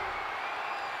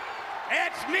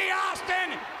 It's me,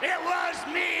 Austin! It was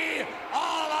me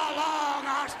all along,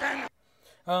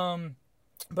 Austin!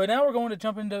 But now we're going to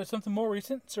jump into something more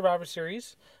recent, Survivor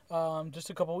Series. Just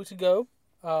a couple weeks ago,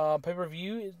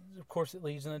 pay-per-view, of course, it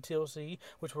leads in the TLC,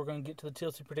 which we're going to get to the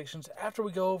TLC predictions after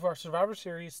we go over our Survivor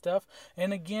Series stuff.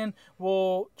 And again,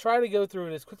 we'll try to go through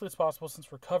it as quickly as possible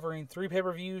since we're covering 3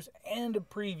 pay-per-views and a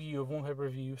preview of 1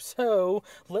 pay-per-view. So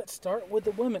let's start with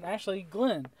the women. Actually,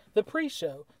 Glenn, the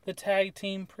pre-show, the tag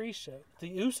team pre-show.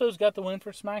 The Usos got the win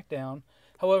for SmackDown.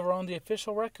 However, on the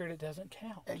official record, it doesn't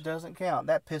count. It doesn't count.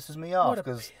 That pisses me off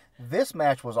because this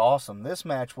match was awesome. This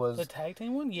match was the tag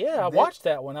team one. Yeah, I watched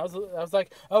that one. I was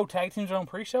like, oh, tag teams are on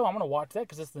pre-show. I'm gonna watch that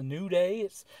because it's the New Day.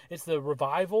 It's the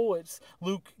Revival. It's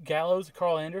Luke Gallows,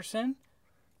 Carl Anderson.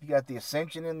 You got the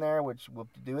Ascension in there, which we'll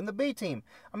do in the B team.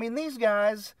 I mean, these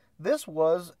guys. This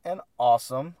was an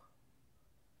awesome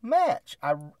match.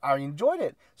 I enjoyed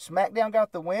it. SmackDown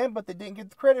got the win, but they didn't get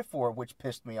the credit for it, which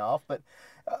pissed me off. But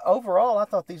overall, I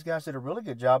thought these guys did a really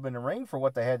good job in the ring for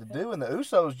what they had to do, and the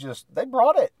Usos they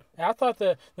brought it. I thought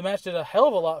the match did a hell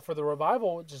of a lot for the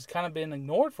Revival, which has kind of been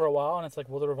ignored for a while. And it's like,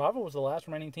 well, the Revival was the last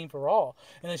remaining team for Raw.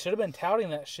 And they should have been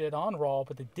touting that shit on Raw,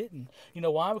 but they didn't. You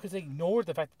know why? Because they ignored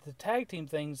the fact that the tag team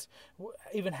things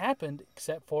even happened,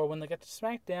 except for when they got to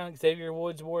SmackDown. Xavier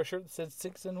Woods wore a shirt that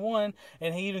said 6-1,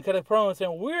 and he even cut a promo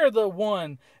saying, we're the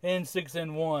 1 in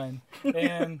 6-1.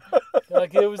 And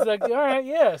like it was like, all right,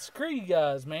 yeah, screw you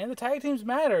guys, man. The tag teams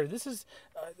matter. This is...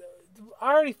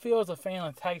 I already feel as a fan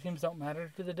like tag teams don't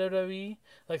matter to the WWE.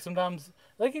 Like sometimes,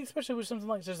 like especially with something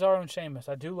like Cesaro and Sheamus,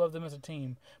 I do love them as a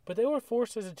team, but they were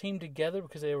forced as a team together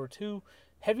because they were 2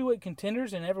 heavyweight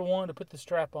contenders and never wanted to put the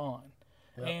strap on.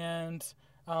 Yep. And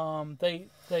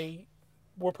they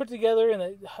were put together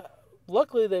and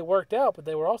luckily they worked out, but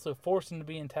they were also forced into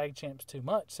being tag champs too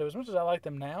much. So as much as I like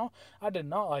them now, I did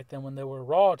not like them when they were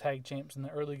Raw tag champs in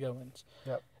the early goings.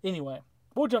 Yep. Anyway.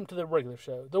 We'll jump to the regular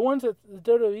show. The ones that the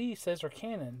WWE says are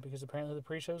canon, because apparently the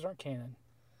pre-shows aren't canon.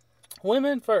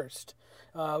 Women first.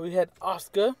 We had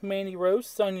Asuka, Mandy Rose,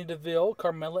 Sonya Deville,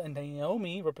 Carmella, and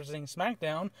Naomi representing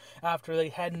SmackDown after they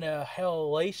had a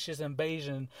hellacious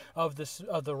invasion of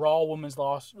the Raw Women's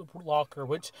Locker,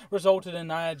 which resulted in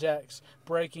Nia Jax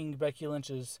breaking Becky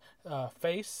Lynch's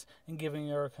face and giving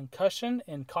her a concussion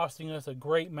and costing us a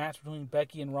great match between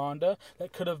Becky and Ronda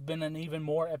that could have been an even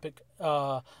more epic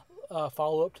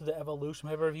follow up to the Evolution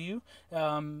pay-per-view,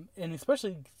 and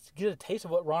especially get a taste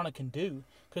of what Rana can do.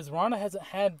 Because Rana hasn't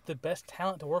had the best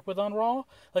talent to work with on Raw.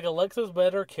 Like, Alexa's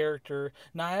better character.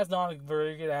 Nia's not a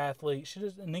very good athlete.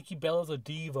 Nikki Bella's a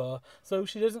diva. So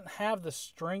she doesn't have the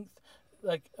strength,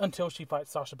 like, until she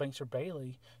fights Sasha Banks or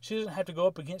Bayley. She doesn't have to go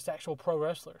up against actual pro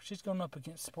wrestlers. She's going up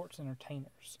against sports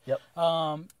entertainers. Yep.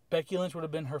 Becky Lynch would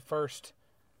have been her first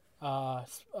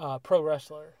pro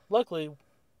wrestler. Luckily,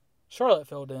 Charlotte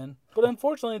filled in. But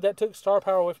unfortunately, that took star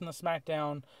power away from the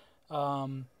SmackDown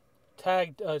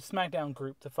SmackDown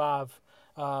group, the 5.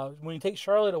 When you take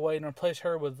Charlotte away and replace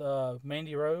her with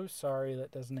Mandy Rose, sorry,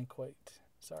 that doesn't equate.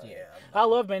 Sorry. Yeah. I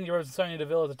love Mandy Rose and Sonya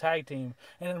Deville as a tag team,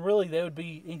 and really they would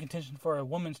be in contention for a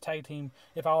women's tag team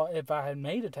if I had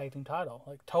made a tag team title,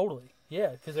 like totally,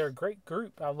 yeah, because they're a great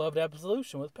group. I loved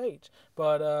Absolution with Paige,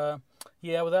 but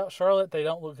yeah, without Charlotte they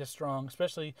don't look as strong,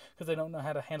 especially because they don't know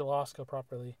how to handle Asuka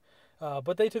properly.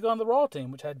 But they took on the Raw team,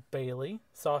 which had Bayley,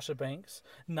 Sasha Banks,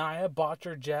 Nia,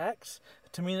 Botcher, Jax,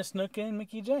 Tamina Snuka, and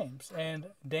Mickie James. And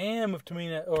damn if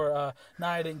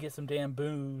Nia didn't get some damn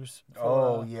boos.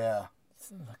 Yeah.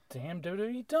 Damn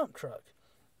WWE dump truck.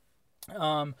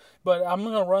 But I'm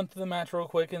going to run through the match real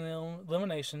quick in the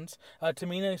eliminations.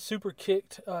 Tamina super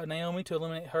kicked Naomi to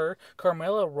eliminate her.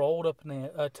 Carmella rolled up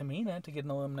Tamina to get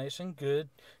an elimination. Good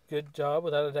job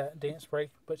without a dance break,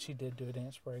 but she did do a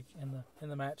dance break in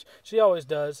the match. She always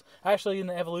does. Actually, in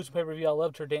the Evolution pay-per-view, I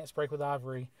loved her dance break with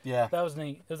Ivory. Yeah. That was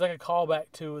neat. It was like a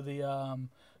callback to the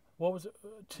what was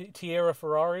it? Tierra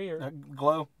Ferrari or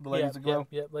Glow, the Ladies of Glow.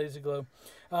 Yeah, Ladies of Glow.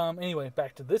 Anyway,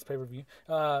 back to this pay-per-view.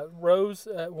 Rose,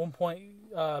 at one point,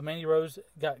 Mandy Rose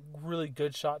got really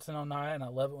good shots in on Nia, and I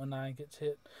love it when Nia gets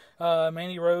hit.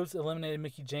 Mandy Rose eliminated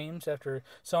Mickie James after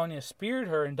Sonya speared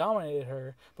her and dominated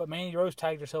her, but Mandy Rose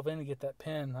tagged herself in to get that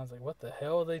pin. I was like, what the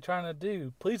hell are they trying to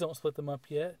do? Please don't split them up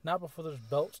yet. Not before there's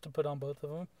belts to put on both of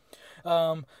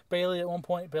them. Bayley at one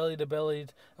point, Bayley to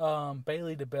bellied.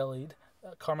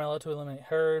 Carmella to eliminate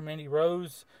her. Mandy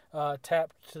Rose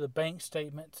tapped to the bank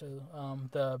statement, to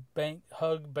the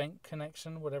bank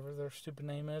connection, whatever their stupid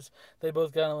name is. They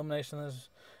both got an elimination.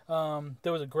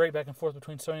 There was a great back and forth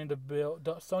between Sonya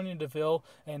Deville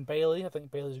and Bayley. I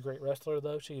think Bayley's a great wrestler,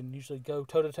 though. She can usually go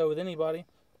toe-to-toe with anybody.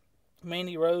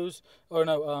 Mandy Rose,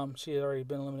 she had already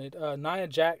been eliminated. Nia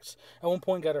Jax at one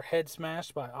point got her head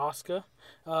smashed by Asuka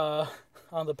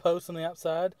on the post on the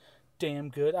outside. Damn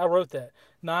good. I wrote that.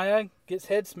 Nia gets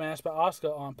head smashed by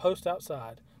Asuka on post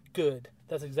outside. Good.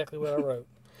 That's exactly what I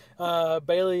wrote.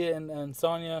 Bayley and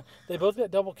Sonya, they both got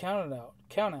double count out.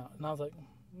 And I was like,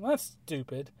 well, that's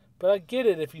stupid. But I get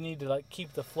it if you need to like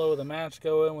keep the flow of the match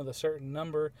going with a certain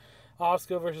number.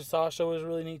 Asuka versus Sasha was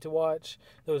really neat to watch.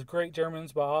 There was great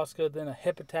Germans by Asuka, then a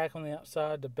hip attack on the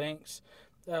outside to Banks.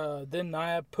 Then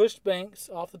Nia pushed Banks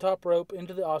off the top rope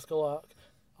into the Asuka lock.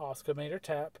 Asuka made her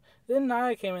tap. Then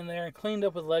Nia came in there and cleaned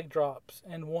up with leg drops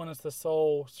and won as the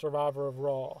sole survivor of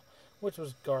Raw, which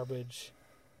was garbage.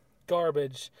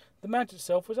 The match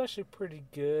itself was actually pretty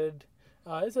good.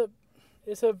 It's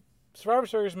a Survivor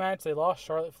Series match. They lost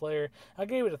Charlotte Flair. I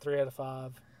gave it a 3 out of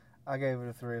 5. I gave it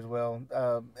a 3 as well.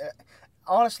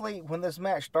 Honestly, when this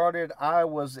match started, I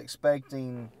was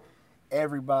expecting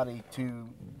everybody to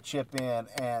chip in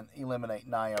and eliminate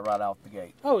Nia right out the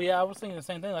gate. Oh yeah, I was thinking the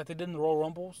same thing, like they did in the Royal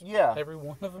Rumbles. Yeah, every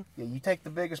one of them. Yeah, you take the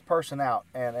biggest person out,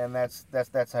 and that's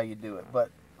how you do it.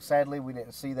 But sadly, we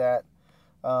didn't see that.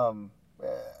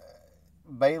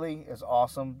 Bayley is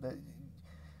awesome.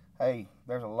 Hey,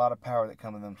 there's a lot of power that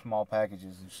comes in them small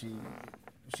packages, and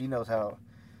she knows how.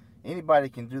 Anybody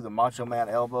can do the Macho Man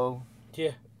elbow.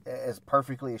 Yeah. As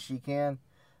perfectly as she can.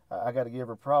 I got to give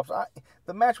her props.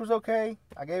 The match was okay.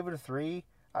 I gave it a 3.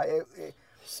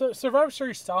 So Survivor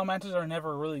Series style matches are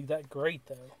never really that great,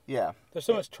 though. Yeah. There's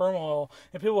so much turmoil,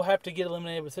 and people have to get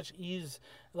eliminated with such ease.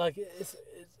 Like, it's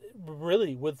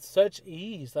really with such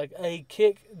ease. Like, a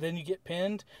kick, then you get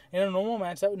pinned. In a normal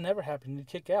match, that would never happen. You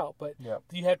kick out. But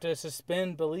you have to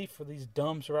suspend belief for these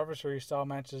dumb Survivor Series style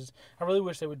matches. I really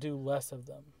wish they would do less of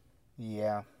them.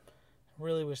 Yeah. I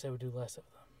really wish they would do less of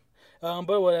them.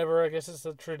 But whatever, I guess it's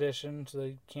a tradition, so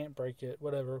they can't break it.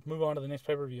 Whatever. Move on to the next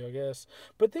pay-per-view, I guess.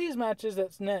 But these matches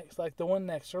that's next, like the one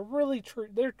next, are really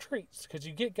they're treats, because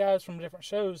you get guys from different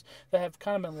shows that have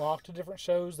kind of been locked to different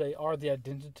shows. They are the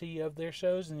identity of their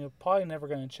shows, and you're probably never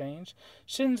going to change.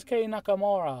 Shinsuke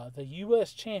Nakamura, the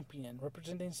U.S. champion,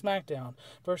 representing SmackDown,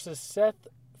 versus Seth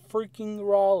freaking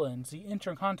Rollins, the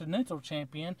Intercontinental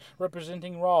Champion,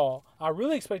 representing Raw. I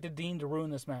really expected Dean to ruin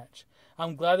this match.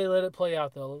 I'm glad they let it play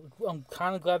out, though. I'm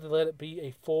kind of glad they let it be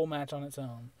a full match on its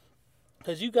own.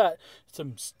 Because you got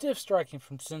some stiff striking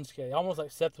from Shinsuke. Almost like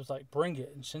Seth was like, bring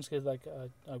it. And Shinsuke's like,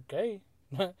 okay,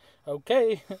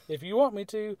 Okay, if you want me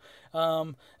to.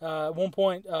 At one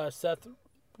point, Seth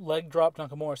leg dropped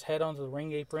Nakamura's head onto the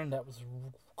ring apron. That was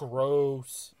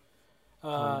gross.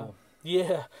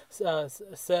 Yeah,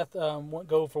 Seth went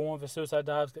go for one of his suicide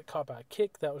dives, got caught by a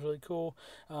kick. That was really cool.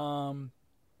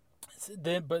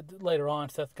 But later on,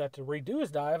 Seth got to redo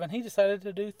his dive, and he decided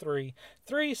to do three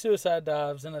suicide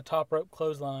dives and a top rope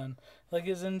clothesline. Like,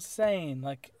 it's insane.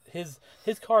 Like, his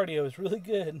cardio is really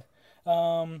good.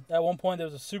 At one point, there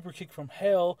was a super kick from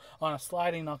hell on a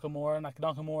sliding Nakamura, and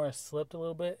Nakamura slipped a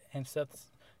little bit, and Seth's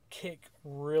kick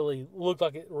really looked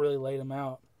like it really laid him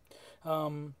out.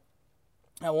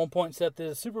 At one point, Seth did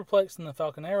a superplex in the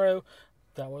Falcon Arrow.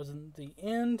 That wasn't the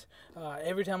end.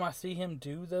 Every time I see him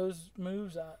do those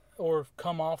moves or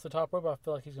come off the top rope, I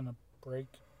feel like he's going to break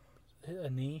a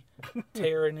knee,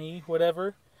 tear a knee,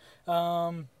 whatever.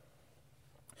 But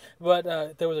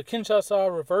there was a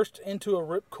Kinshasa reversed into a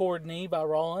ripcord knee by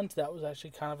Rollins. That was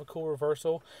actually kind of a cool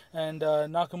reversal. And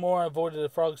Nakamura avoided a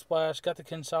frog splash, got the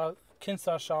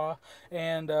Kinshasa,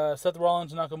 and Seth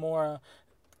Rollins and Nakamura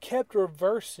kept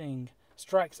reversing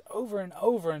strikes over and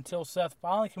over until Seth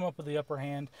finally came up with the upper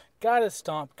hand, got his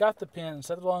stomp, got the pin, and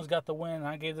Seth Rollins got the win, and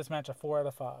I gave this match a 4 out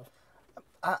of 5.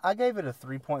 I gave it a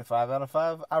 3.5 out of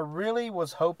 5. I really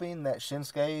was hoping that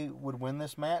Shinsuke would win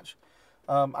this match.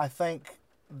 I think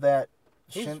that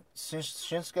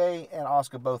Shinsuke and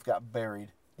Asuka both got buried.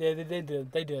 Yeah,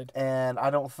 they did. And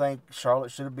I don't think Charlotte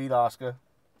should have beat Asuka.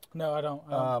 No, I don't.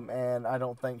 And I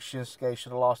don't think Shinsuke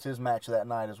should have lost his match that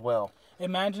night as well.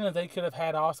 Imagine if they could have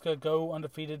had Asuka go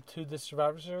undefeated to the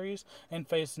Survivor Series and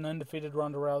face an undefeated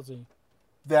Ronda Rousey.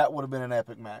 That would have been an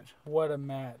epic match. What a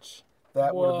match.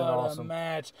 That would have been awesome. What a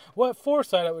match. What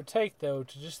foresight it would take, though,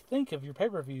 to just think of your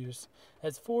pay-per-views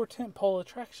as 4 tentpole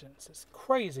attractions. It's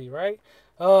crazy, right?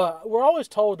 We're always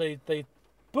told they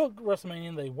book WrestleMania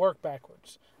and they work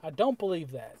backwards. I don't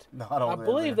believe that. No, I don't. I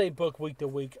believe they book week to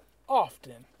week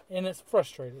often, and it's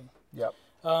frustrating. Yep.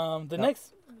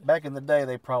 Next... Back in the day,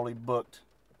 they probably booked.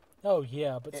 Oh,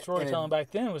 yeah, but storytelling back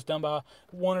then was done by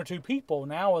 1 or 2 people.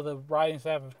 Now with a writing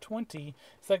staff of 20,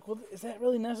 it's like, well, is that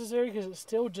really necessary? Because it's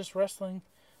still just wrestling.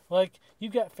 Like,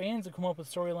 you've got fans that come up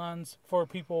with storylines for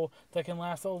people that can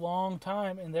last a long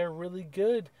time, and they're really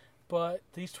good. But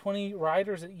these 20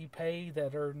 writers that you pay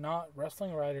that are not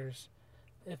wrestling writers,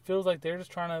 it feels like they're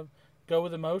just trying to go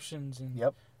with emotions. And,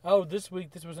 Yep. oh, this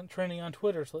week this wasn't trending on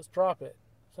Twitter, so let's drop it.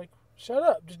 It's like, shut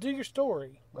up. Just do your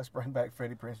story. Let's bring back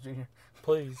Freddie Prinze Jr.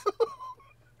 Please.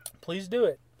 Please do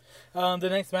it. The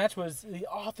next match was the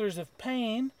Authors of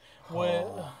Pain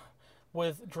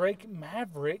with Drake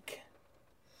Maverick.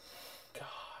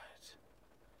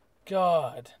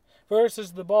 God.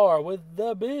 Versus The Bar with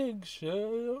The Big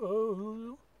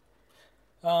Show.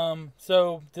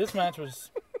 So this match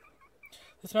was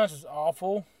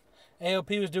awful.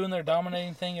 AOP was doing their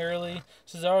dominating thing early.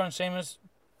 Cesaro and Sheamus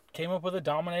came up with a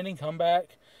dominating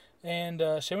comeback. And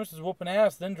Sheamus was whooping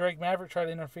ass. Then Drake Maverick tried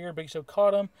to interfere. Big Show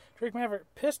caught him. Drake Maverick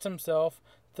pissed himself.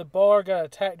 The Bar got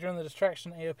attacked during the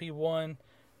distraction. AOP won.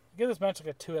 I give this match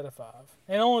like a 2 out of 5.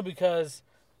 And only because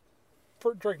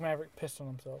Drake Maverick pissed on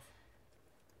himself.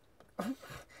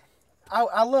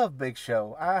 I love Big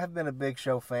Show. I have been a Big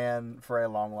Show fan for a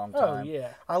long, long time. Oh,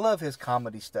 yeah. I love his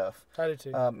comedy stuff. I do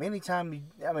too.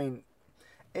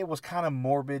 It was kind of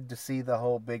morbid to see the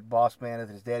whole Big Boss Man at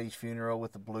his daddy's funeral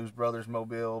with the Blues Brothers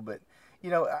mobile, but,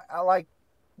 I like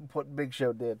what Big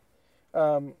Show did.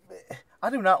 I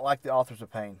do not like the Authors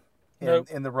of Pain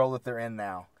in the role that they're in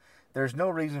now. There's no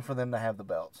reason for them to have the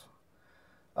belts.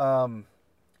 Oh,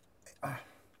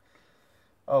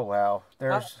 wow.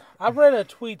 I read a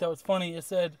tweet that was funny. It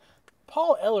said,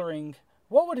 Paul Ellering,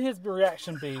 what would his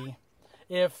reaction be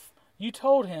if you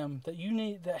told him that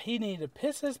he needed to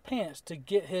piss his pants to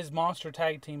get his monster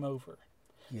tag team over?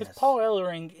 Because Yes. Paul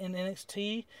Ellering in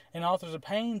NXT and Authors of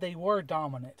Pain, they were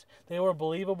dominant. They were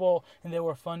believable, and they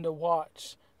were fun to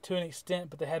watch to an extent,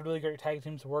 but they had really great tag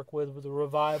teams to work with the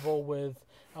Revival, with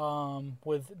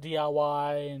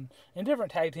DIY, and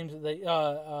different tag teams that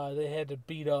they had to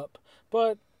beat up.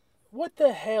 But what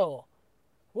the hell?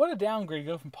 What a downgrade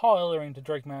to go from Paul Ellering to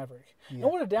Drake Maverick. Yeah.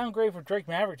 And what a downgrade for Drake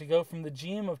Maverick to go from the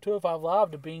GM of 205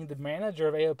 Live to being the manager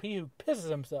of AOP who pisses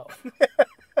himself.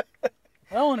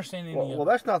 I don't understand any of it. Well,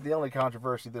 that's not the only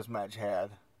controversy this match had.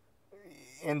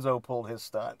 Enzo pulled his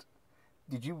stunt.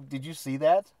 Did you see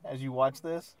that as you watched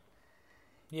this?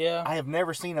 Yeah. I have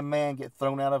never seen a man get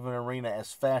thrown out of an arena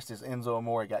as fast as Enzo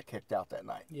Amore got kicked out that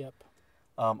night. Yep.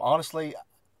 Honestly,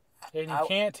 And you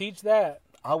can't teach that.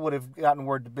 I would have gotten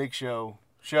word to Big Show,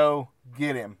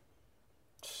 get him,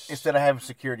 instead of having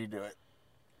security do it.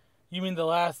 You mean the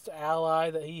last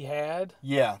ally that he had?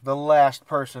 Yeah, the last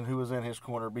person who was in his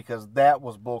corner, because that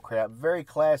was bullcrap. Very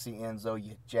classy, Enzo,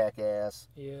 you jackass.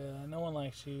 Yeah, no one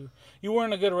likes you. You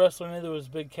weren't a good wrestler, neither was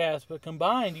Big Cass, but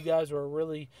combined, you guys were a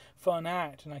really fun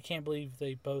act, and I can't believe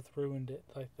they both ruined it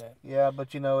like that. Yeah,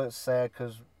 but it's sad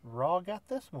because Raw got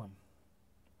this one.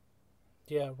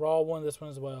 Yeah, Raw won this one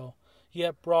as well.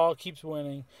 Yep, Raw keeps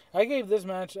winning. I gave this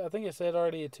match, I think I said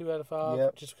already, a 2 out of 5,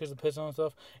 Yep. just because of the pissing on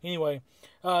stuff. Anyway,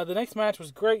 the next match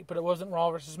was great, but it wasn't Raw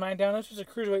versus SmackDown. This was a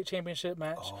Cruiserweight Championship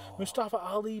match. Mustafa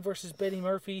Ali versus Buddy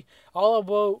Murphy. All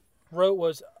I wrote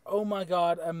was, oh my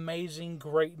god, amazing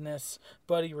greatness.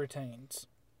 Buddy retains.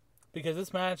 Because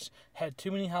this match had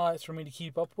too many highlights for me to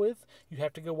keep up with. You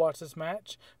have to go watch this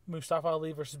match. Mustafa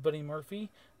Ali versus Buddy Murphy.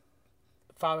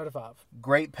 5 out of 5.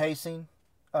 Great pacing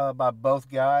by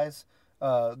both guys.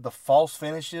 The false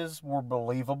finishes were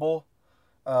believable.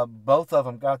 Both of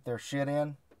them got their shit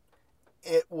in.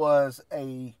 It was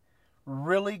a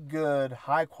really good,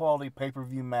 high-quality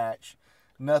pay-per-view match.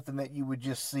 Nothing that you would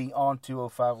just see on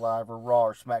 205 Live or Raw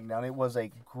or SmackDown. It was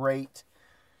a great...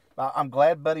 I'm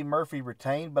glad Buddy Murphy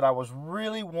retained, but I was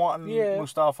really wanting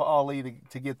Mustafa Ali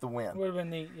to get the win. Would have been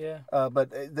neat, yeah.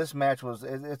 But this match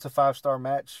it's a 5-star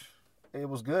match. It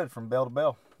was good from bell to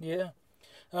bell. Yeah.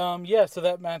 So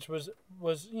that match was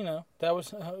that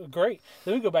was great.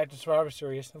 Then we go back to Survivor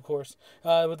Series, of course,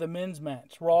 with the men's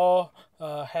match. Raw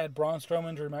had Braun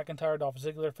Strowman, Drew McIntyre, Dolph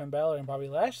Ziggler, Finn Balor, and Bobby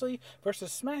Lashley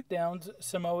versus SmackDown's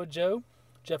Samoa Joe,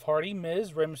 Jeff Hardy,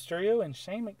 Miz, Rey Mysterio, and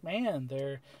Shane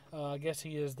McMahon. I guess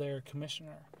he is their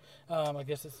commissioner. I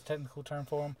guess it's a technical term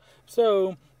for him.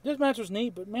 So this match was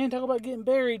neat, but man, talk about getting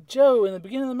buried. Joe, in the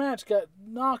beginning of the match, got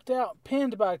knocked out,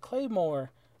 pinned by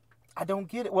Claymore. I don't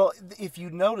get it. Well, if you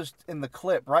noticed in the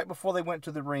clip, right before they went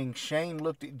to the ring, Shane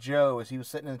looked at Joe as he was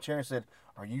sitting in the chair and said,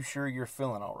 "Are you sure you're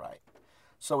feeling all right?"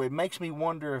 So it makes me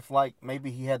wonder if,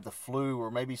 maybe he had the flu or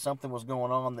maybe something was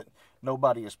going on that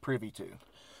nobody is privy to.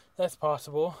 That's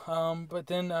possible. But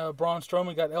then Braun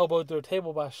Strowman got elbowed through a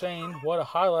table by Shane. What a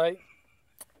highlight.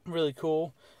 Really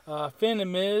cool. Finn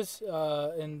and Miz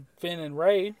and Finn and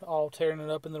Ray all tearing it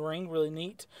up in the ring. Really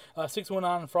neat.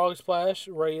 619 Frog Splash.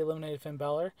 Ray eliminated Finn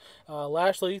Balor.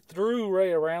 Lashley threw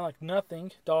Ray around like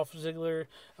nothing. Dolph Ziggler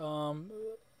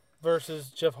versus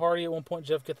Jeff Hardy. At one point,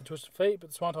 Jeff got the twist of fate, but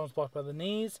the Swanton was blocked by the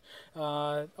knees.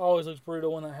 Always looks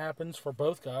brutal when that happens for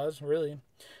both guys, really.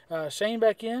 Shane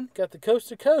back in. Got the coast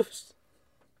to coast.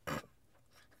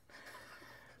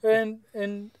 And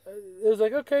it was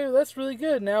like, okay, that's really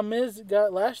good. Now Miz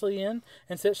got Lashley in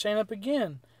and set Shane up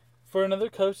again for another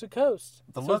coast to coast.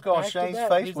 The look on Shane's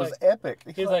face was epic.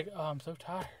 He's like, oh, I'm so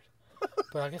tired,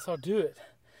 but I guess I'll do it.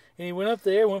 And he went up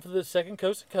there, went for the second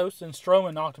coast to coast, and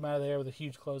Strowman knocked him out of there with a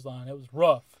huge clothesline. It was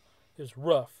rough.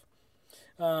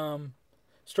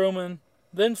 Strowman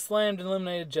then slammed and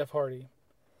eliminated Jeff Hardy.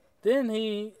 Then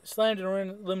he slammed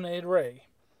and eliminated Ray.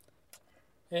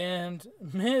 And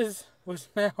Miz was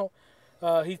now,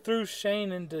 he threw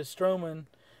Shane into Strowman,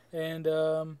 and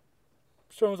Strowman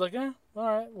was like, all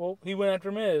right. Well, he went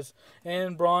after Miz,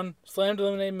 and Braun slammed to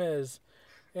eliminate Miz.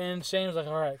 And Shane was like,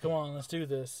 all right, come on, let's do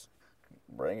this.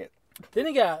 Bring it. Then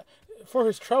he got,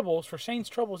 for Shane's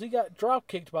troubles, he got drop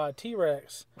kicked by a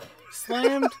T-Rex,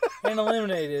 slammed and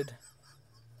eliminated.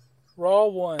 Raw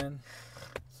won.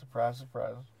 Surprise,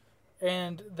 surprise.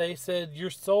 And they said, you're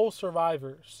sole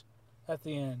survivors at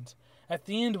the end. At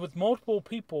the end, with multiple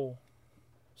people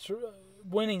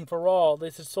winning for Raw, they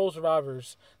said sole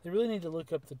survivors. They really need to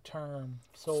look up the term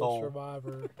soul.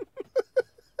 Survivor.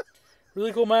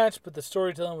 Really cool match, but the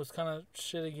storytelling was kind of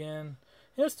shit again.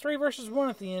 It was 3 versus 1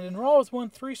 at the end, and Raw has won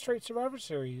 3 straight Survivor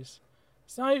Series.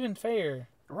 It's not even fair.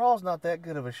 Raw's not that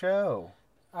good of a show.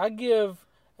 I'm giving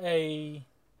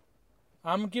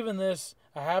this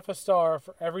a half a star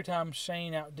for every time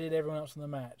Shane outdid everyone else in the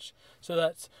match. So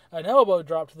that's an elbow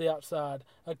drop to the outside,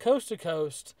 a coast to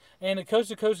coast, and a coast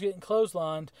to coast getting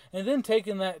clotheslined, and then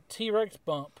taking that T-Rex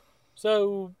bump.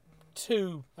 So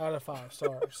 2 out of 5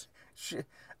 stars.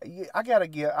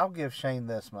 I'll give Shane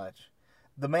this much.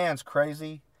 The man's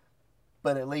crazy,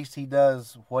 but at least he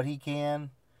does what he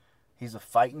can. He's a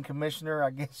fighting commissioner, I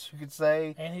guess you could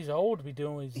say. And he's old to be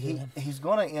doing what he's doing. He's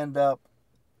going to end up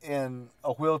in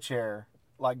a wheelchair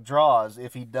like Draws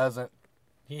if he doesn't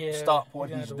stop what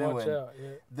he's doing.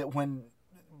 That when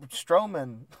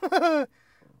Strowman,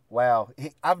 wow,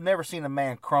 I've never seen a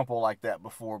man crumple like that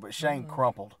before, but Shane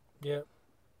crumpled. Yep.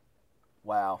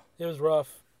 Wow. It was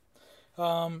rough.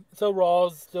 So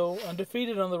Raw's still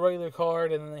undefeated on the regular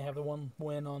card, and then they have the one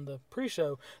win on the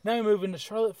pre-show. Now we move into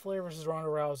Charlotte Flair versus Ronda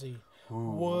Rousey.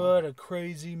 Ooh. What a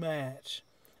crazy match.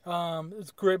 It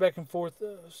was great back and forth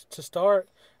to start.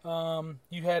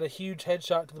 You had a huge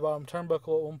headshot to the bottom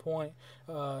turnbuckle at one point.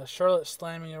 Charlotte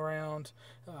slamming Ronda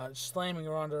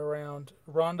around.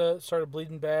 Ronda started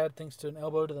bleeding bad thanks to an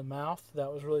elbow to the mouth.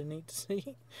 That was really neat to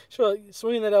see. Charlotte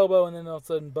swinging that elbow and then all of a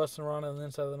sudden busting Ronda on the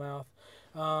inside of the mouth.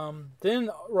 Then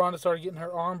Ronda started getting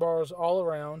her arm bars all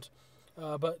around.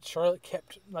 But Charlotte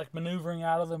kept maneuvering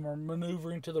out of them or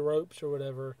maneuvering to the ropes or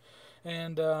whatever.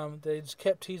 And they just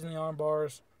kept teasing the arm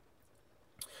bars.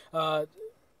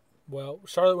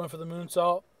 Charlotte went for the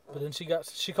moonsault, but then she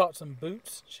caught some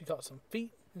boots. She caught some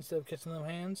feet instead of catching them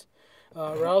hands.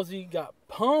 Rousey got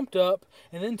pumped up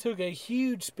and then took a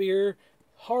huge spear,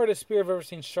 hardest spear I've ever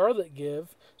seen Charlotte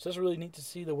give. So it's really neat to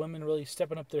see the women really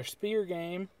stepping up their spear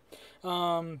game.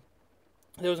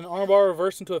 There was an armbar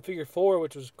reversed into a figure 4,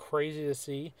 which was crazy to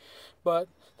see, but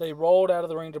they rolled out of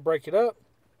the ring to break it up.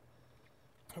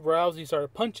 Rousey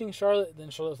started punching Charlotte. Then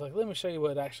Charlotte was like, let me show you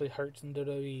what actually hurts in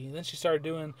WWE. And then she started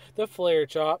doing the Flair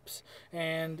chops.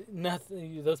 And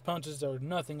those punches are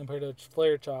nothing compared to a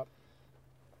Flair chop.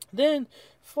 Then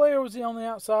Flair was on the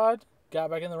outside. Got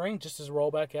back in the ring just to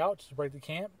roll back out, just to break the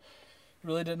camp.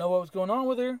 Really didn't know what was going on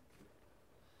with her.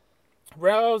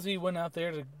 Rousey went out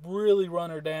there to really run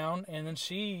her down. And then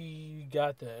she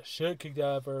got the shit kicked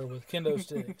out of her with kendo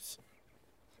sticks.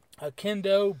 A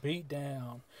kendo beat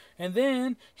down. And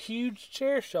then huge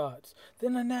chair shots.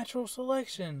 Then a natural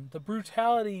selection. The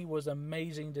brutality was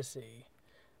amazing to see.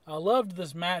 I loved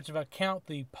this match. If I count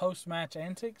the post-match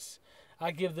antics, I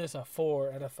give this a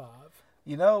 4 out of 5.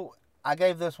 You know, I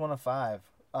gave this one a 5.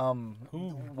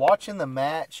 Watching the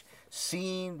match,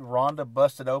 seeing Ronda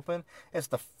busted open, it's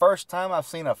the first time I've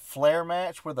seen a Flair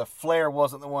match where the Flair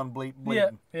wasn't the one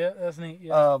bleeding. Yeah, that's neat.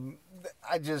 Yeah.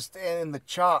 And the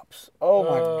chops. Oh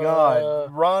my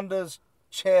God. Ronda's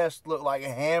chest looked like a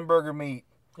hamburger meat.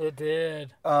 It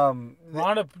did.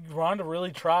 Ronda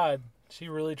really tried. She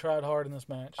really tried hard in this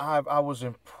match. I was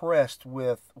impressed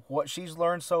with what she's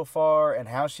learned so far and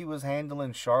how she was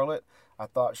handling Charlotte. I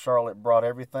thought Charlotte brought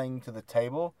everything to the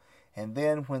table. And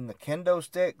then when the kendo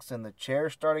sticks and the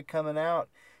chairs started coming out,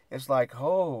 it's like,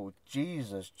 oh,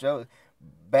 Jesus, Joe.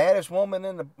 Baddest woman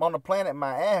on the planet,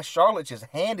 my ass. Charlotte just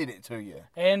handed it to you.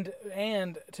 And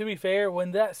to be fair,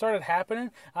 when that started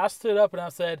happening, I stood up and I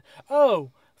said,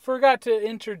 "Oh, forgot to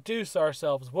introduce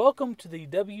ourselves. Welcome to the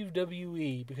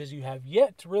WWE," because you have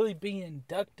yet to really be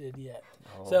inducted yet.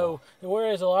 Oh. So,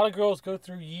 whereas a lot of girls go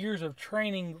through years of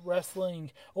training,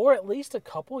 wrestling, or at least a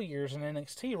couple years in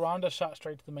NXT, Ronda shot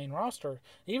straight to the main roster.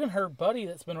 Even her buddy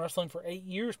that's been wrestling for 8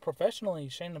 years professionally,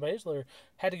 Shayna Baszler,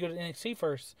 had to go to NXT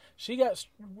first. She got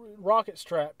rocket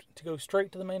strapped to go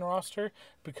straight to the main roster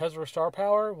because of her star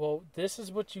power. Well, this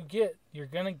is what you get. You're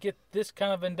going to get this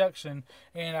kind of induction,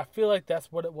 and I feel like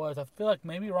that's what it was. I feel like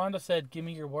maybe Ronda said, "Give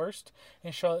me your worst,"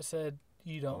 and Charlotte said,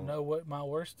 "You don't know what my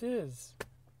worst is."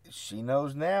 She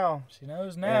knows now. She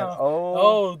knows now.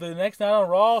 And, the next night on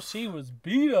Raw, she was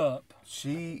beat up.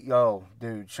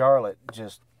 Charlotte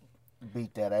just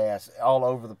beat that ass all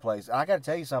over the place. I got to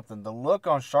tell you something. The look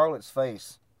on Charlotte's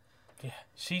face. Yeah,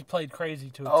 she played crazy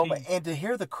to a T. And to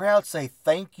hear the crowd say,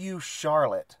 "Thank you,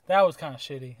 Charlotte." That was kind of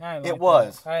shitty. I didn't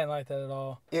like that at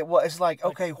all. It's like,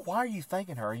 okay, why are you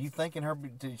thanking her? Are you thanking her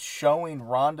showing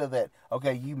Ronda that,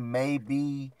 okay, you may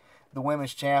be the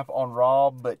women's champ on Raw,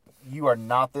 but you are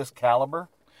not this caliber?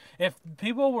 If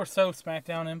people were so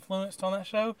SmackDown influenced on that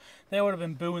show, they would have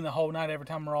been booing the whole night every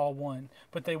time Raw won.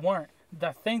 But they weren't.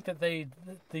 I think that the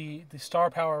star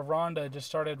power of Ronda just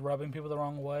started rubbing people the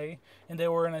wrong way, and they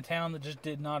were in a town that just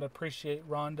did not appreciate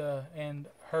Ronda and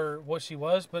what she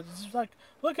was. But it's just like,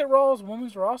 look at Raw's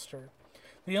women's roster.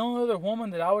 The only other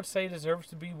woman that I would say deserves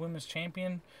to be women's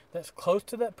champion that's close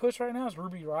to that push right now is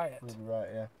Ruby Riott. Ruby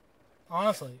Riott, yeah.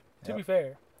 Honestly, to be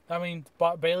fair. I mean,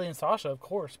 Bayley and Sasha, of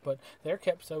course, but they're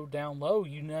kept so down low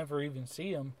you never even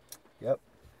see them. Yep.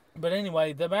 But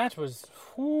anyway, the match was,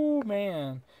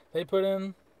 man, they put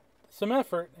in some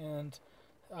effort, and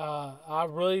I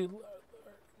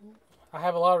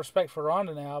have a lot of respect for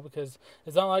Ronda now because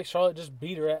it's not like Charlotte just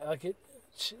beat her.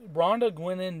 Ronda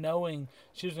went in knowing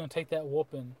she was going to take that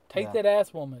whooping, that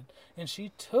ass woman, and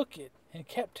she took it and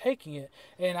kept taking it.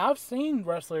 And I've seen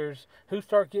wrestlers who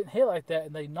start getting hit like that,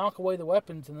 and they knock away the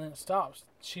weapons, and then it stops.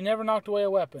 She never knocked away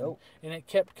a weapon, and it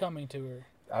kept coming to her.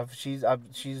 She's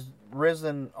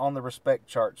risen on the respect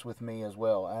charts with me as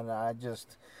well, and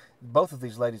both of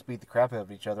these ladies beat the crap out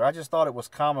of each other. I just thought it was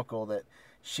comical that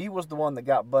she was the one that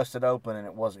got busted open and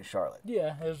it wasn't Charlotte.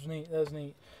 Yeah, that was neat. That was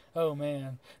neat. Oh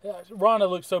man, Ronda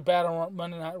looked so bad on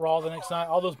Monday Night Raw the next night.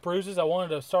 All those bruises. I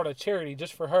wanted to start a charity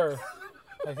just for her.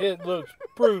 It looked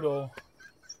brutal.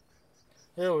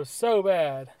 It was so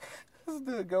bad. Let's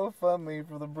do a GoFundMe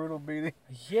for the brutal beating.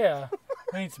 Yeah,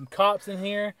 we need some cops in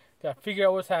here. Got to figure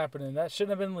out what's happening. That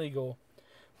shouldn't have been legal.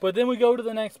 But then we go to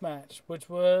the next match, which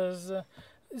was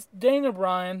Daniel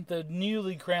Bryan, the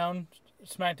newly crowned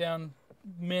SmackDown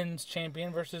Men's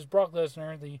Champion, versus Brock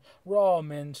Lesnar, the Raw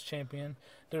Men's Champion,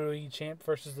 WWE Champ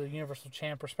versus the Universal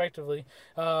Champ, respectively.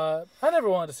 I never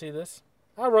wanted to see this.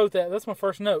 I wrote that. That's my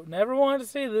first note. Never wanted to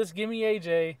see this. Give me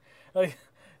AJ. Like,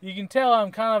 you can tell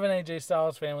I'm kind of an AJ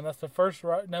Styles fan when that's the first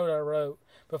note I wrote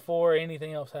before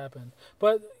anything else happened.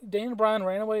 But Daniel Bryan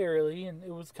ran away early, and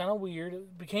it was kind of weird.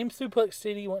 It became Suplex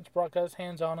City once Brock got his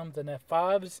hands on him. Then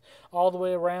F5s all the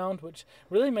way around, which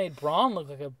really made Braun look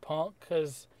like a punk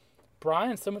because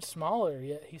Bryan's so much smaller,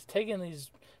 yet he's taking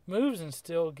these moves and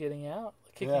still kicking out.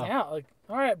 Like,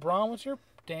 all right, Braun, what's your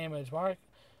damage? Why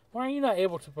are you not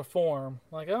able to perform?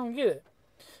 Like, I don't get it.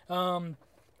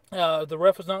 The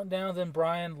ref was knocked down, then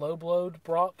Bryan low-blowed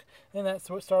Brock, and that's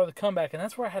what started the comeback. And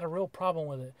that's where I had a real problem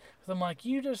with it. Because I'm like,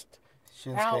 you just...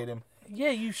 Shinsuke'd him.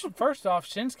 Yeah, you should. First off,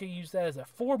 Shinsuke used that as a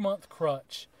 4-month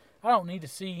crutch. I don't need to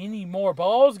see any more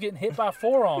balls getting hit by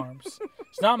forearms.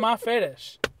 It's not my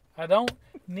fetish. I don't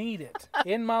need it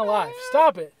in my life.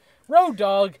 Stop it. Road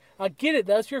Dogg, I get it.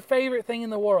 That's your favorite thing in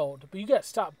the world. But you got to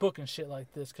stop booking shit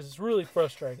like this because it's really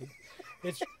frustrating.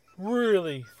 It's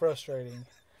really frustrating.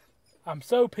 I'm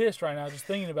so pissed right now just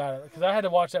thinking about it because I had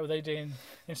to watch that with AJ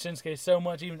and Shinsuke so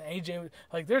much. Even AJ,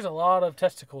 like, there's a lot of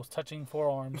testicles touching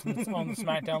forearms on the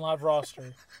SmackDown Live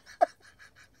roster.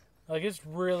 Like, it's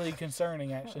really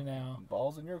concerning actually now.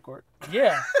 Balls in your court.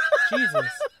 Yeah, Jesus.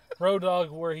 Road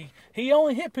Dogg, where he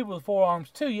only hit people with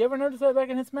forearms too. You ever notice that back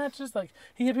in his matches? Like,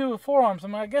 he hit people with forearms.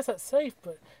 I guess that's safe,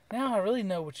 but now I really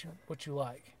know what you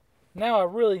like. Now I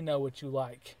really know what you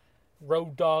like.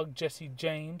 Road Dogg, Jesse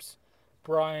James.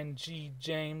 Brian G.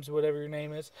 James, whatever your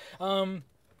name is.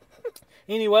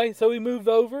 Anyway, so we moved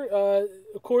over.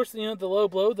 Of course, the low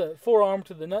blow, the forearm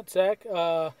to the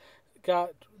nutsack, got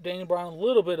Daniel Bryan a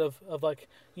little bit of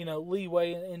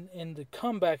leeway in the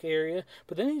comeback area.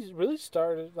 But then he really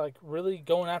started, like, really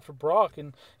going after Brock.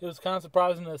 And it was kind of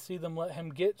surprising to see them let him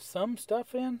get some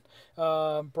stuff in.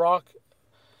 Brock,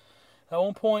 at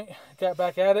one point, got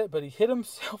back at it, but he hit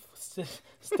himself with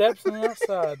steps on the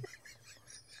outside.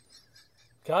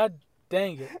 God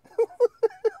dang it.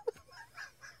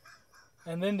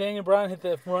 And then Daniel Bryan hit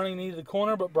that running knee to the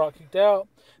corner, but Brock kicked out.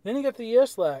 Then he got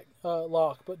the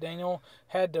lock, but Daniel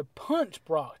had to punch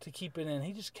Brock to keep it in.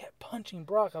 He just kept punching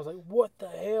Brock. I was like, what the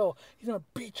hell? He's going to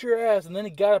beat your ass. And then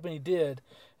he got up and he did.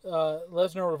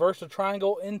 Lesnar reversed a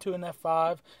triangle into an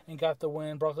F5 and got the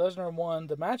win. Brock Lesnar won.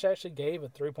 The match actually gave a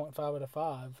 3.5 out of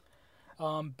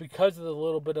 5 because of the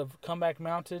little bit of comeback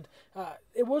mounted.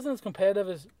 It wasn't as competitive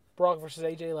as Brock versus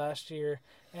AJ last year,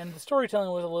 and the storytelling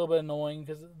was a little bit annoying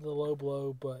because of the low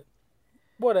blow, but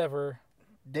whatever.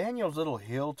 Daniel's little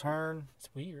heel turn. It's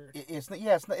weird.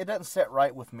 It doesn't set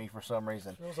right with me for some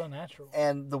reason. It feels unnatural.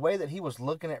 And the way that he was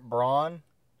looking at Braun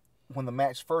when the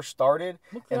match first started.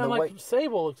 Looked at him like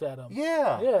Sable looks at him.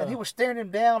 Yeah. And he was staring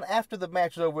him down after the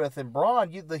match was over with, and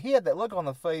Braun, he had that look on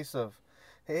the face of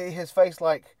his face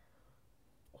like,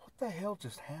 what the hell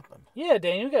just happened? Yeah,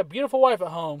 Daniel, you got a beautiful wife at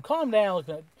home. Calm down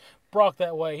looking at Brock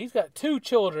that way. He's got 2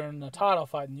 children and a title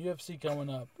fight in the UFC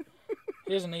coming up.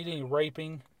 He doesn't need any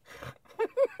raping.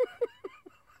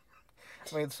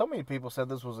 I mean, so many people said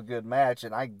this was a good match,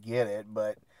 and I get it,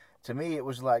 but to me it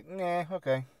was like, nah,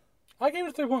 okay. I gave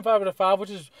it a 3.5 out of 5,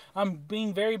 which is, I'm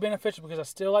being very beneficial because I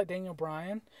still like Daniel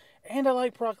Bryan. And I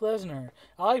like Brock Lesnar.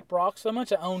 I like Brock so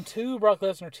much I own 2 Brock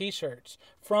Lesnar t-shirts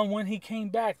from when he came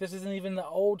back. This isn't even the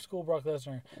old school Brock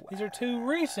Lesnar. Wow. These are 2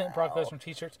 recent Brock Lesnar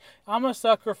t-shirts. I'm a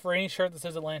sucker for any shirt that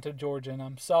says Atlanta, Georgia, and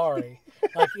I'm sorry.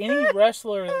 Like, any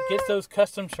wrestler that gets those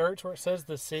custom shirts where it says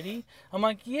the city, I'm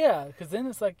like, yeah. Because then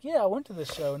it's like, yeah, I went to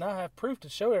this show, and I have proof to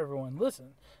show everyone. Listen,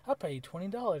 I paid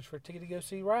 $20 for a ticket to go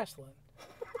see wrestling.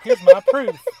 Here's my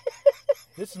proof.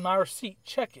 This is my receipt.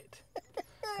 Check it.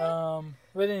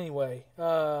 But anyway,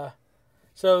 so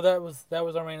that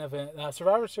was our main event.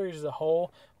 Survivor Series as a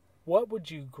whole, what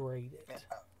would you grade it?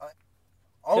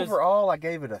 Overall, I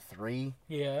gave it a 3.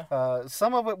 Yeah.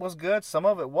 Some of it was good, some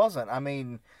of it wasn't. I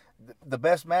mean, the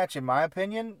best match, in my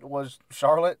opinion, was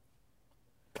Charlotte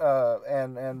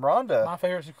and Ronda. My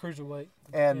favorite's the Cruiserweight.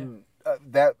 And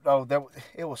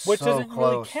it was which so doesn't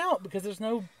close. really count because there's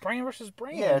no brand versus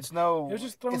brand. Yeah, it was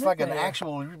just thrown it's in like there. an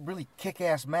actual really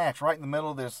kick-ass match right in the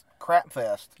middle of this crap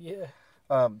fest. Yeah.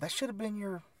 That should have been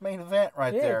your main event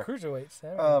right there. Yeah,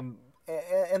 Cruiserweights.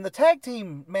 And the tag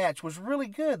team match was really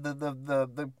good.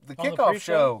 The kickoff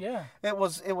show. Yeah. It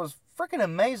was freaking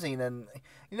amazing. And,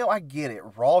 I get it.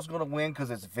 Raw's going to win because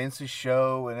it's Vince's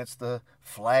show and it's the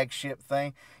flagship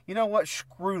thing. You know what?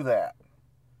 Screw that.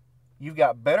 You've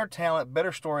got better talent, better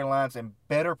storylines, and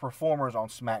better performers on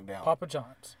SmackDown. Papa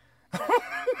John's.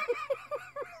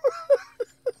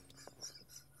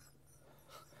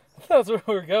 That's where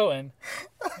we're going.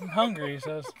 I'm hungry,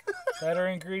 so it's better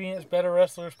ingredients, better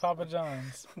wrestlers, Papa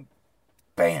John's.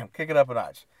 Bam! Kick it up a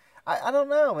notch. I don't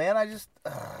know, man.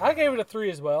 I gave it a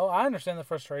 3 as well. I understand the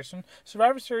frustration.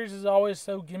 Survivor Series is always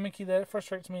so gimmicky that it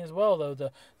frustrates me as well, though.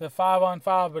 The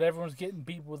 5-on-5, but everyone's getting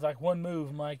beat with like one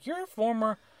move. I'm like, you're a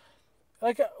former...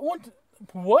 Like,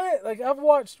 what? Like, I've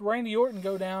watched Randy Orton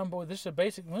go down, boy, this is a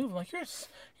basic move. I'm like, you're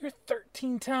a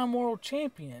 13-time world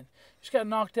champion. You just got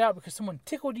knocked out because someone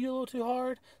tickled you a little too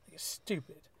hard. Like, it's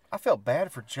stupid. I felt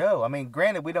bad for Joe. I mean,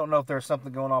 granted, we don't know if there's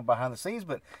something going on behind the scenes,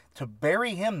 but to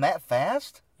bury him that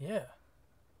fast? Yeah.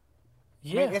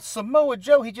 I mean, it's Samoa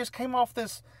Joe. He just came off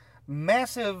this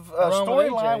massive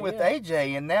storyline with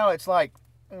AJ, and now it's like,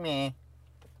 meh.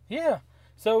 Yeah.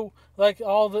 So, like,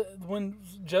 when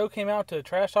Joe came out to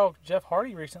trash talk Jeff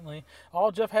Hardy recently,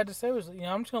 all Jeff had to say was,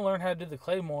 I'm just going to learn how to do the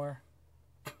Claymore.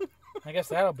 I guess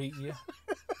that'll beat you.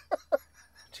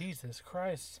 Jesus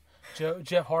Christ.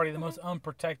 Jeff Hardy, the most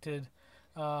unprotected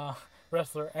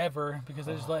wrestler ever, because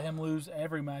they just let him lose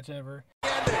every match ever.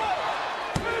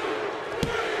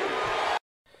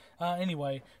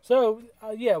 Anyway, so,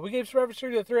 we gave Survivor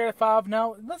Series a 3 out of 5.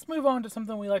 Now, let's move on to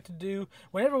something we like to do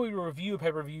whenever we review a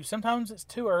pay-per-view. Sometimes it's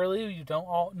too early. You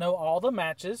don't know all the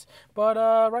matches. But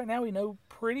right now we know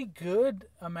pretty good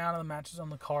amount of the matches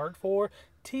on the card for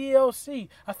TLC.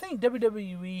 I think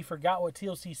WWE forgot what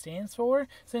TLC stands for. It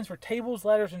stands for Tables,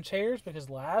 Ladders, and Chairs, because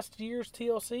last year's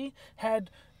TLC had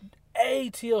a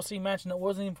TLC match, and it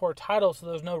wasn't even for a title, so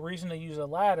there's no reason to use a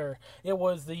ladder. It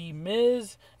was the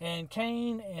Miz and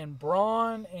Kane and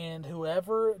Braun and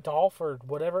whoever, Dolph or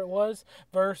whatever it was,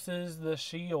 versus the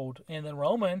Shield. And then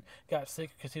Roman got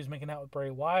sick because he was making out with Bray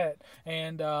Wyatt,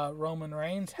 and Roman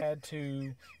Reigns had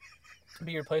to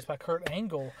be replaced by Kurt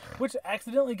Angle, which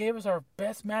accidentally gave us our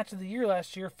best match of the year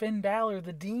last year, Finn Balor,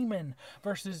 the Demon,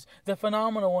 versus the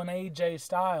phenomenal one, AJ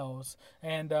Styles.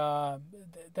 And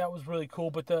that was really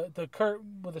cool. But the Kurt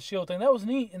with the Shield thing, that was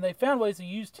neat, and they found ways to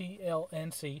use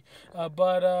TLNC.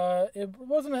 But it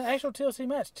wasn't an actual TLC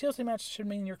match. TLC match should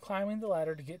mean you're climbing the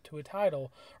ladder to get to a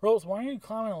title. Rolls, why are you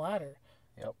climbing a ladder?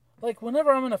 Yep. Like,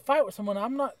 whenever I'm in a fight with someone,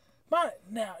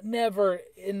 never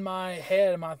in my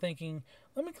head am I thinking,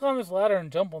 let me climb this ladder and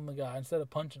jump on the guy instead of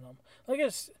punching him. Like,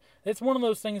 it's one of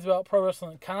those things about pro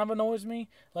wrestling that kind of annoys me.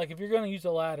 Like, if you're going to use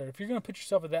a ladder, if you're going to put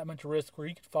yourself at that much risk where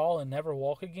you could fall and never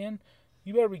walk again,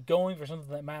 you better be going for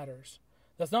something that matters.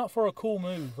 That's not for a cool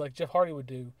move like Jeff Hardy would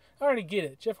do. I already get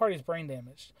it. Jeff Hardy's brain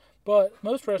damaged. But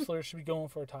most wrestlers should be going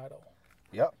for a title.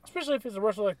 Yep. Especially if it's a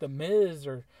wrestler like The Miz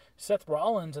or Seth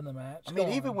Rollins in the match. I mean,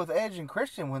 even with Edge and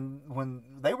Christian, when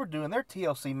they were doing their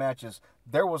TLC matches,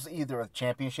 there was either a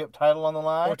championship title on the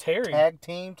line, or Terry, tag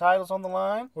team titles on the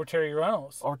line, or Terry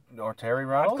Runnels, or Terry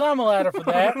Runnels. I'd climb a ladder for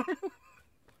that.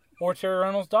 Or Terry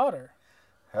Runnels' daughter.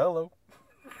 Hello.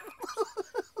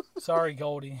 Sorry,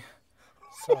 Goldie.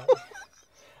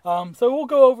 Sorry. So we'll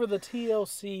go over the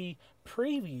TLC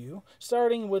preview,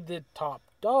 starting with the top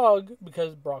dog,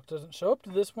 because Brock doesn't show up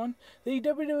to this one, the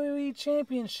WWE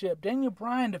Championship. Daniel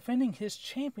Bryan defending his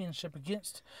championship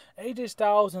against AJ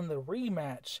Styles in the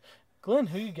rematch. Glenn,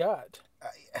 who you got?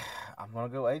 I'm going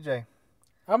to go AJ.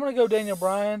 I'm going to go Daniel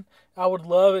Bryan. I would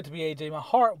love it to be AJ. My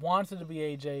heart wants it to be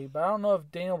AJ, but I don't know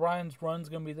if Daniel Bryan's run's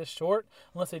going to be this short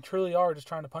unless they truly are just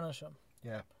trying to punish him.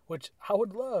 Yeah. Which I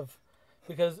would love.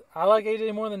 Because I like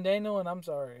AJ more than Daniel, and I'm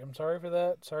sorry. I'm sorry for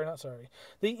that. Sorry, not sorry.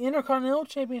 The Intercontinental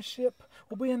Championship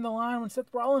will be in the line when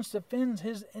Seth Rollins defends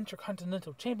his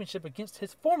Intercontinental Championship against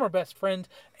his former best friend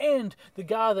and the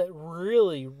guy that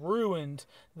really ruined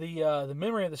the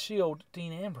memory of the Shield,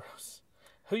 Dean Ambrose.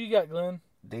 Who you got, Glenn?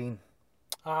 Dean.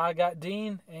 I got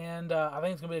Dean, and I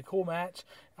think it's going to be a cool match.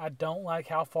 I don't like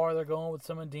how far they're going with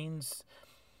some of Dean's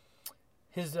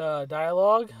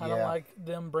dialogue. I don't like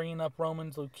them bringing up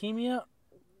Roman's leukemia.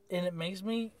 And it makes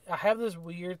me, I have this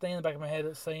weird thing in the back of my head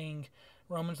that's saying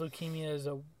Roman's leukemia is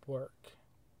a work.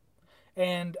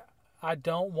 And I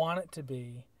don't want it to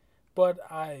be. But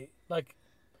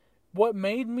what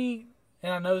made me,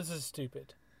 and I know this is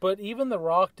stupid, but even The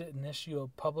Rock didn't issue a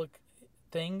public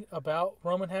thing about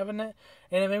Roman having it.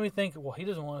 And it made me think, well, he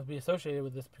doesn't want to be associated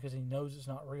with this because he knows it's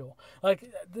not real. Like,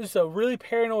 there's a really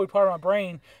paranoid part of my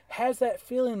brain has that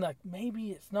feeling like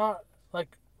maybe it's not,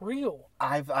 like, real.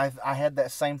 I had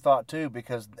that same thought too,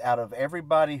 because out of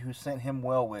everybody who sent him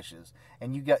well wishes,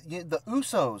 and you got the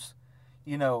Usos,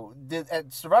 did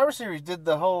at Survivor Series did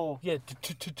the whole Yeah,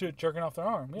 jerking off their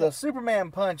arm. Yeah. the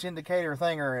Superman punch indicator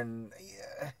thinger, and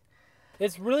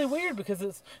It's really weird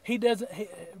because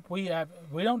we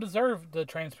don't deserve the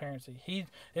transparency. He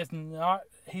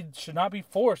should not be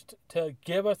forced to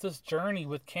give us this journey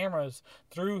with cameras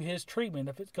through his treatment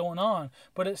if it's going on,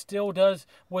 but it still does.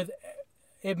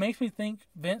 It makes me think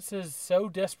Vince is so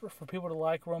desperate for people to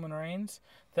like Roman Reigns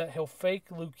that he'll fake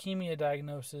leukemia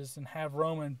diagnosis and have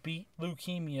Roman beat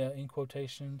leukemia in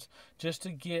quotations just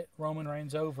to get Roman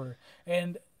Reigns over.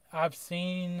 And I've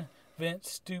seen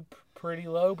Vince stoop pretty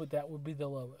low, but that would be the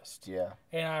lowest. yeah,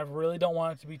 And I really don't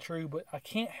want it to be true, but I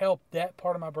can't help that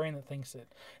part of my brain that thinks it.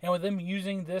 And with them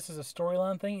using this as a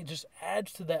storyline thing, it just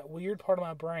adds to that weird part of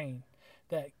my brain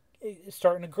that it's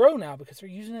starting to grow now because they're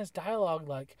using this dialogue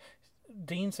like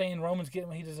Dean saying Roman's getting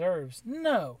what he deserves.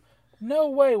 No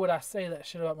way would I say that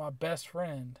shit about my best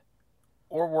friend.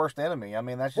 or worst enemy. I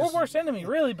mean, that's Or just worst enemy,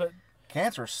 really, but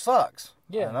cancer sucks.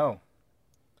 Yeah. I know.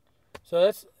 so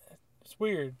it's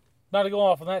weird. Not to go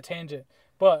off on that tangent,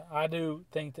 but I do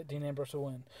think that Dean Ambrose will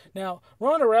win. Now,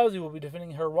 Ronda Rousey will be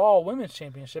defending her Raw Women's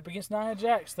Championship against Nia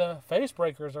Jax. The face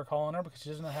breakers are calling her because she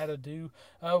doesn't know how to do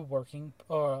a working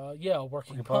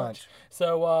punch.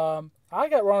 So I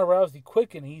got Ronda Rousey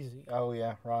quick and easy. Oh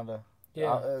yeah, Ronda.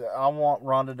 Yeah. I want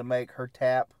Ronda to make her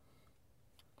tap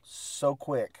so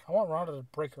quick. I want Ronda to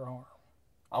break her arm,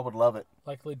 I would love it.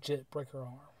 like legit break her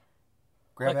arm.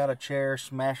 Grab Like- out a chair,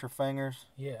 smash her fingers.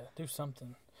 Yeah, do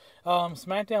something.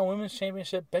 SmackDown Women's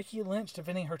Championship, Becky Lynch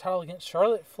defending her title against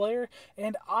Charlotte Flair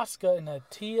and Asuka in a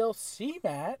TLC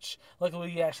match.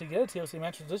 Luckily, we actually get a TLC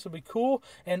match, so this will be cool.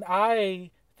 And I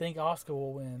think Asuka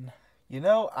will win.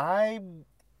 I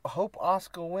hope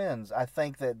Asuka wins. I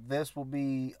think that this will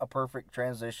be a perfect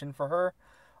transition for her.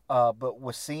 But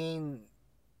with seeing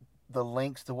the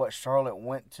links to what Charlotte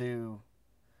went to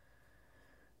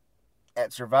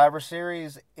at Survivor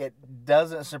Series, it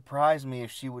doesn't surprise me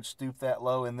if she would stoop that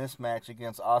low in this match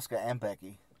against Asuka and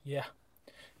Becky. Yeah.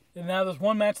 And now there's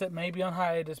one match that may be on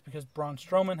hiatus because Braun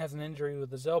Strowman has an injury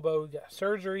with his elbow. He got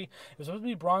surgery. It was supposed to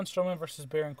be Braun Strowman versus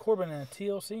Baron Corbin in a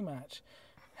TLC match.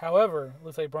 However, it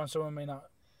looks like Braun Strowman may not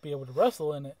be able to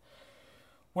wrestle in it.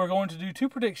 We're going to do two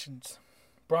predictions.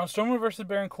 Braun Strowman versus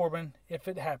Baron Corbin, if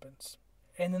it happens.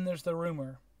 And then there's the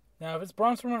rumor. Now, if it's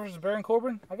Braun Strowman versus Baron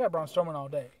Corbin, I got Braun Strowman all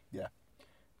day. Yeah.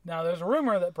 Now, there's a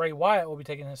rumor that Bray Wyatt will be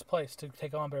taking his place to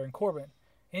take on Baron Corbin.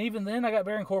 And even then, I got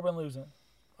Baron Corbin losing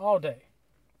all day.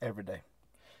 Every day.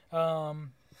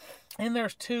 And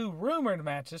there's two rumored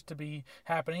matches to be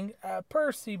happening.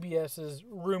 Per CBS's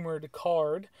rumored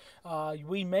card,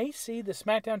 we may see the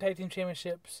SmackDown Tag Team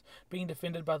Championships being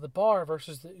defended by The Bar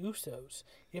versus the Usos.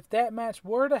 If that match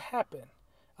were to happen,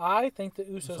 I think the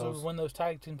Usos would win those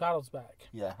tag team titles back.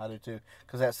 Yeah, I do too.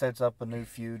 Because that sets up a new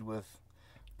feud with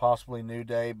possibly New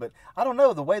Day. But I don't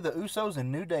know, the way the Usos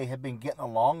and New Day have been getting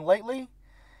along lately.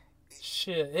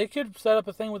 Shit, it could set up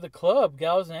a thing with the club,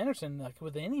 Gallows and Anderson, like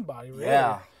with anybody, really.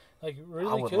 Yeah. Like, really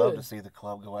I would could. love to see the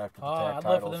club go after the tag I'd titles.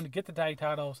 love for them to get the tag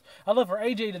titles. I'd love for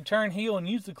AJ to turn heel and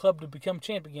use the club to become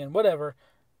champ again. Whatever.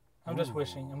 I'm just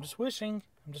wishing.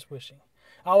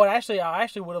 I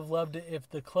actually would have loved it if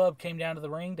the club came down to the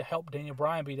ring to help Daniel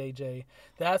Bryan beat AJ.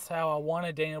 That's how I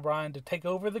wanted Daniel Bryan to take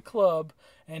over the club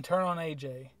and turn on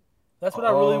AJ. That's what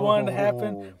I really wanted to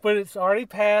happen, but it's already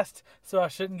passed, so I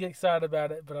shouldn't get excited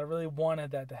about it, but I really wanted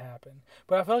that to happen.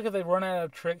 But I feel like if they run out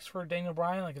of tricks for Daniel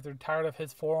Bryan, like if they're tired of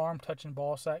his forearm touching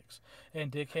ball sacks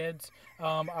and dickheads,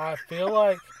 I feel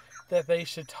like that they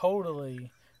should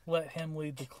totally let him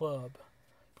lead the club.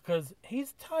 Because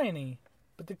he's tiny,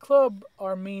 but the club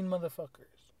are mean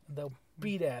motherfuckers. They'll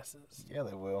beat asses. Yeah,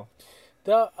 they will.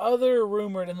 The other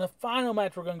rumored, and the final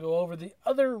match we're going to go over, the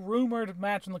other rumored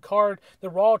match on the card,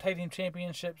 the Raw Tag Team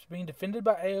Championships being defended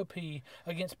by AOP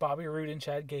against Bobby Roode and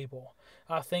Chad Gable.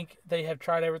 I think they have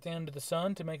tried everything under the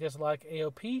sun to make us like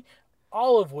AOP,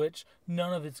 all of which,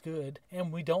 none of it's good,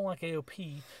 and we don't like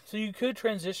AOP. So you could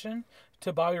transition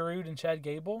to Bobby Roode and Chad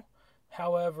Gable.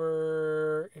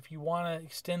 However, if you want to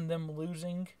extend them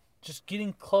losing, just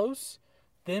getting close,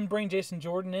 then bring Jason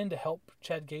Jordan in to help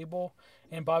Chad Gable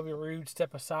and Bobby Roode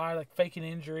step aside, like fake an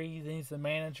injury. Then he's the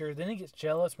manager. Then he gets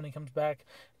jealous when he comes back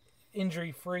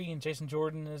injury-free and Jason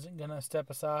Jordan isn't going to step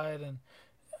aside. And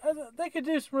they could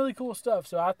do some really cool stuff.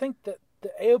 So I think that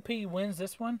the AOP wins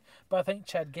this one, but I think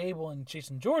Chad Gable and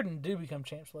Jason Jordan do become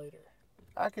champs later.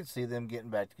 I could see them getting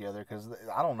back together because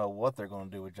I don't know what they're going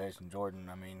to do with Jason Jordan.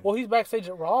 I mean, Well, he's backstage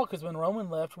at Raw because when Roman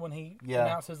left, when he Yeah.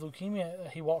 announced his leukemia,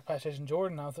 he walked past Jason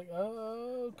Jordan. I was like,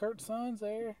 oh, Kurt's son's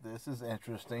there. this is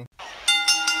interesting.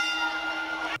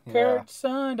 Kurt's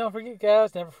son, don't forget,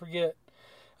 guys, never forget.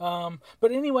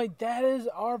 But anyway, that is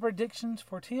our predictions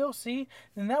for TLC,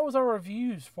 and that was our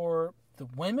reviews for the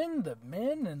women, the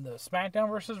men, and the SmackDown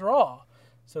vs. Raw.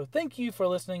 So thank you for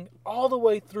listening all the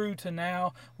way through to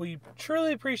now. We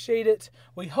truly appreciate it.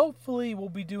 We hopefully will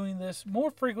be doing this more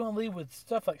frequently with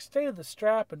stuff like State of the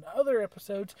Strap and other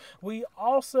episodes. We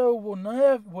also will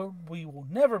never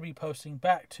be posting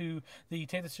back to the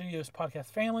Take the Studios podcast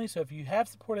family. So if you have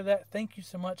supported that, thank you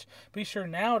so much. Be sure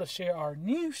now to share our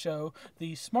new show,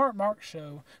 the Smart Mark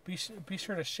Show. Be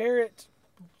sure to share it,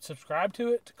 subscribe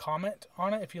to it, comment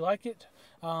on it if you like it.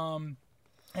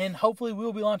 And hopefully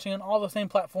we'll be launching on all the same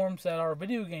platforms that our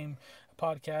video game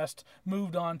podcast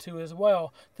moved on to as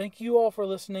well. Thank you all for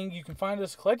listening. You can find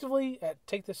us collectively at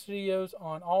Take the Studios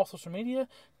on all social media.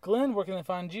 Glenn, where can they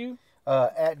find you?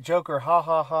 At Joker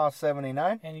Ha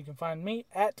 79. And you can find me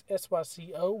at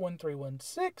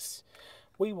SYCO1316.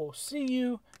 We will see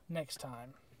you next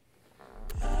time.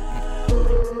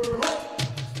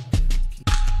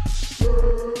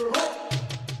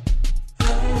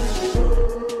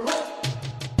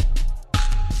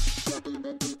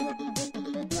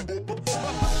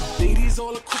 Ladies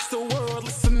all across the world,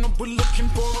 listen up, we're looking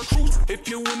for recruits. If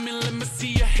you're women, let me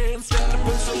see your hands, stand up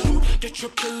and salute. Get your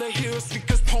killer heels,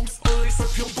 sneakers, pumps, or lace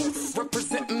up your boots.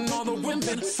 Representing all the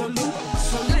women, salute.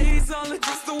 So ladies all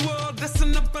across the world,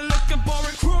 listen up and looking for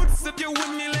recruits. If you're with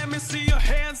me, let me see your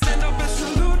hands, stand up and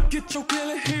salute. Get your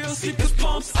killer heels, sneakers,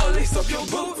 pumps, or lace up your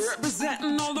boots.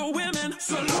 Representing all the women,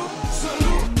 salute,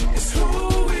 salute. It's who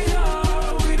we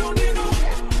are, we don't need no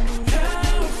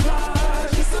hellfire,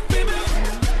 just a female.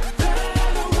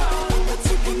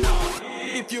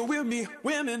 If you're with me,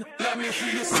 women, let me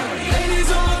hear you say.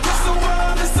 Ladies all across the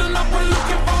world, listen up, we're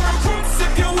looking for recruits.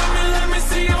 If you're with me, let me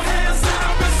see your hands, stand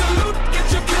up and salute.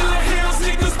 Get your killer heels,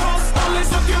 sneakers, pumps, or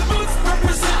lace up your boots.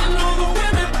 Representing all the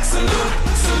women, salute,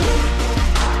 salute.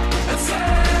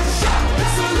 Attention,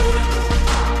 salute.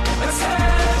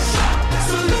 Attention,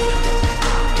 salute.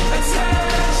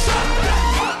 Attention,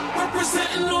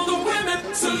 representing all the women,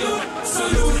 salute,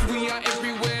 salute. We are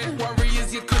everywhere,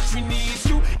 warriors, your country needs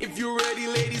you. If you're ready,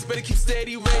 ladies, better keep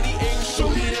steady, ready, aim, show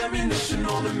me ammunition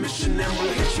on a mission, and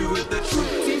we'll hit you with the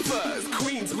truth. Divas,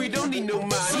 queens, we don't need no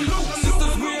mind. Salute,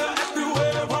 sisters, we are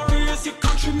everywhere, warriors, your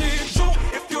country needs you.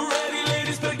 If you're ready,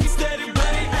 ladies, better keep steady,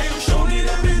 ready, aim, show me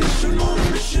ammunition on a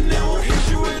mission, and we'll hit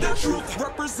you with the truth.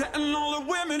 Representing all the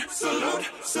women, salute,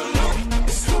 salute.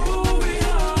 It's who we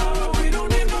are, we don't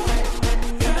need no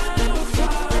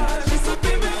hellfire, just a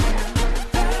female.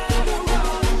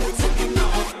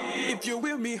 If you're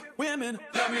with me, women,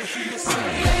 let me hear you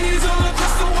say. Ladies all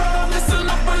across the world, listen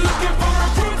up, we're looking for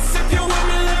recruits. If you're with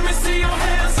me, let me see your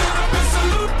hands, stand up and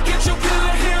salute. Get your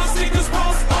killer heels, sneakers,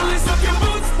 pumps, or lace up your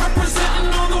boots.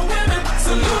 Representing all the women,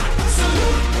 salute,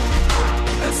 salute.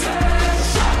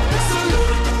 Attention,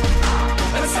 salute.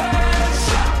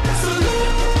 Attention,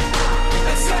 salute.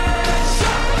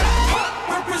 Attention,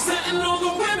 representing all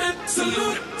the women,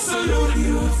 salute, salute.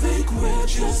 You think we're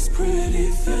just pretty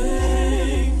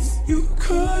things? You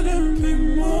couldn't be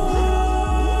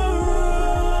more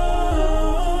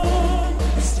wrong.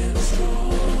 We stand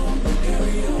strong, we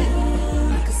carry on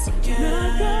like us again.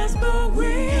 Not guys, but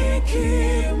we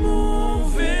keep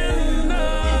moving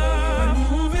up,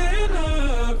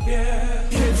 yeah.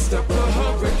 Can't stop the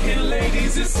hurricane,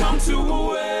 ladies, it's time to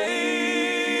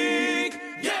awake,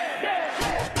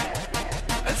 yeah.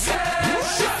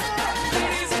 Attention,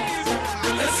 ladies,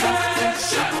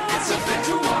 attention, it's a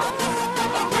victory.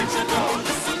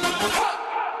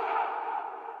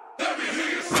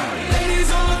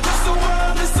 Ladies all across the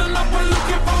world, listen up, we're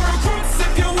looking for recruits.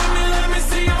 If you're with me, let me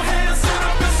see your hands, stand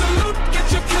up and salute.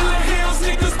 Get your killer heels,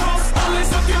 sneakers, pumps, or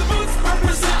lace up your boots.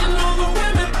 Representing all the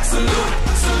women, salute,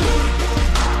 salute.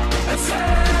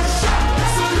 Attention,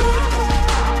 salute.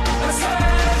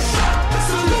 Attention,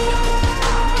 salute.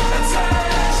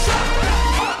 Attention,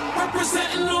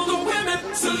 representing all the women,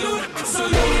 salute,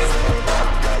 salute.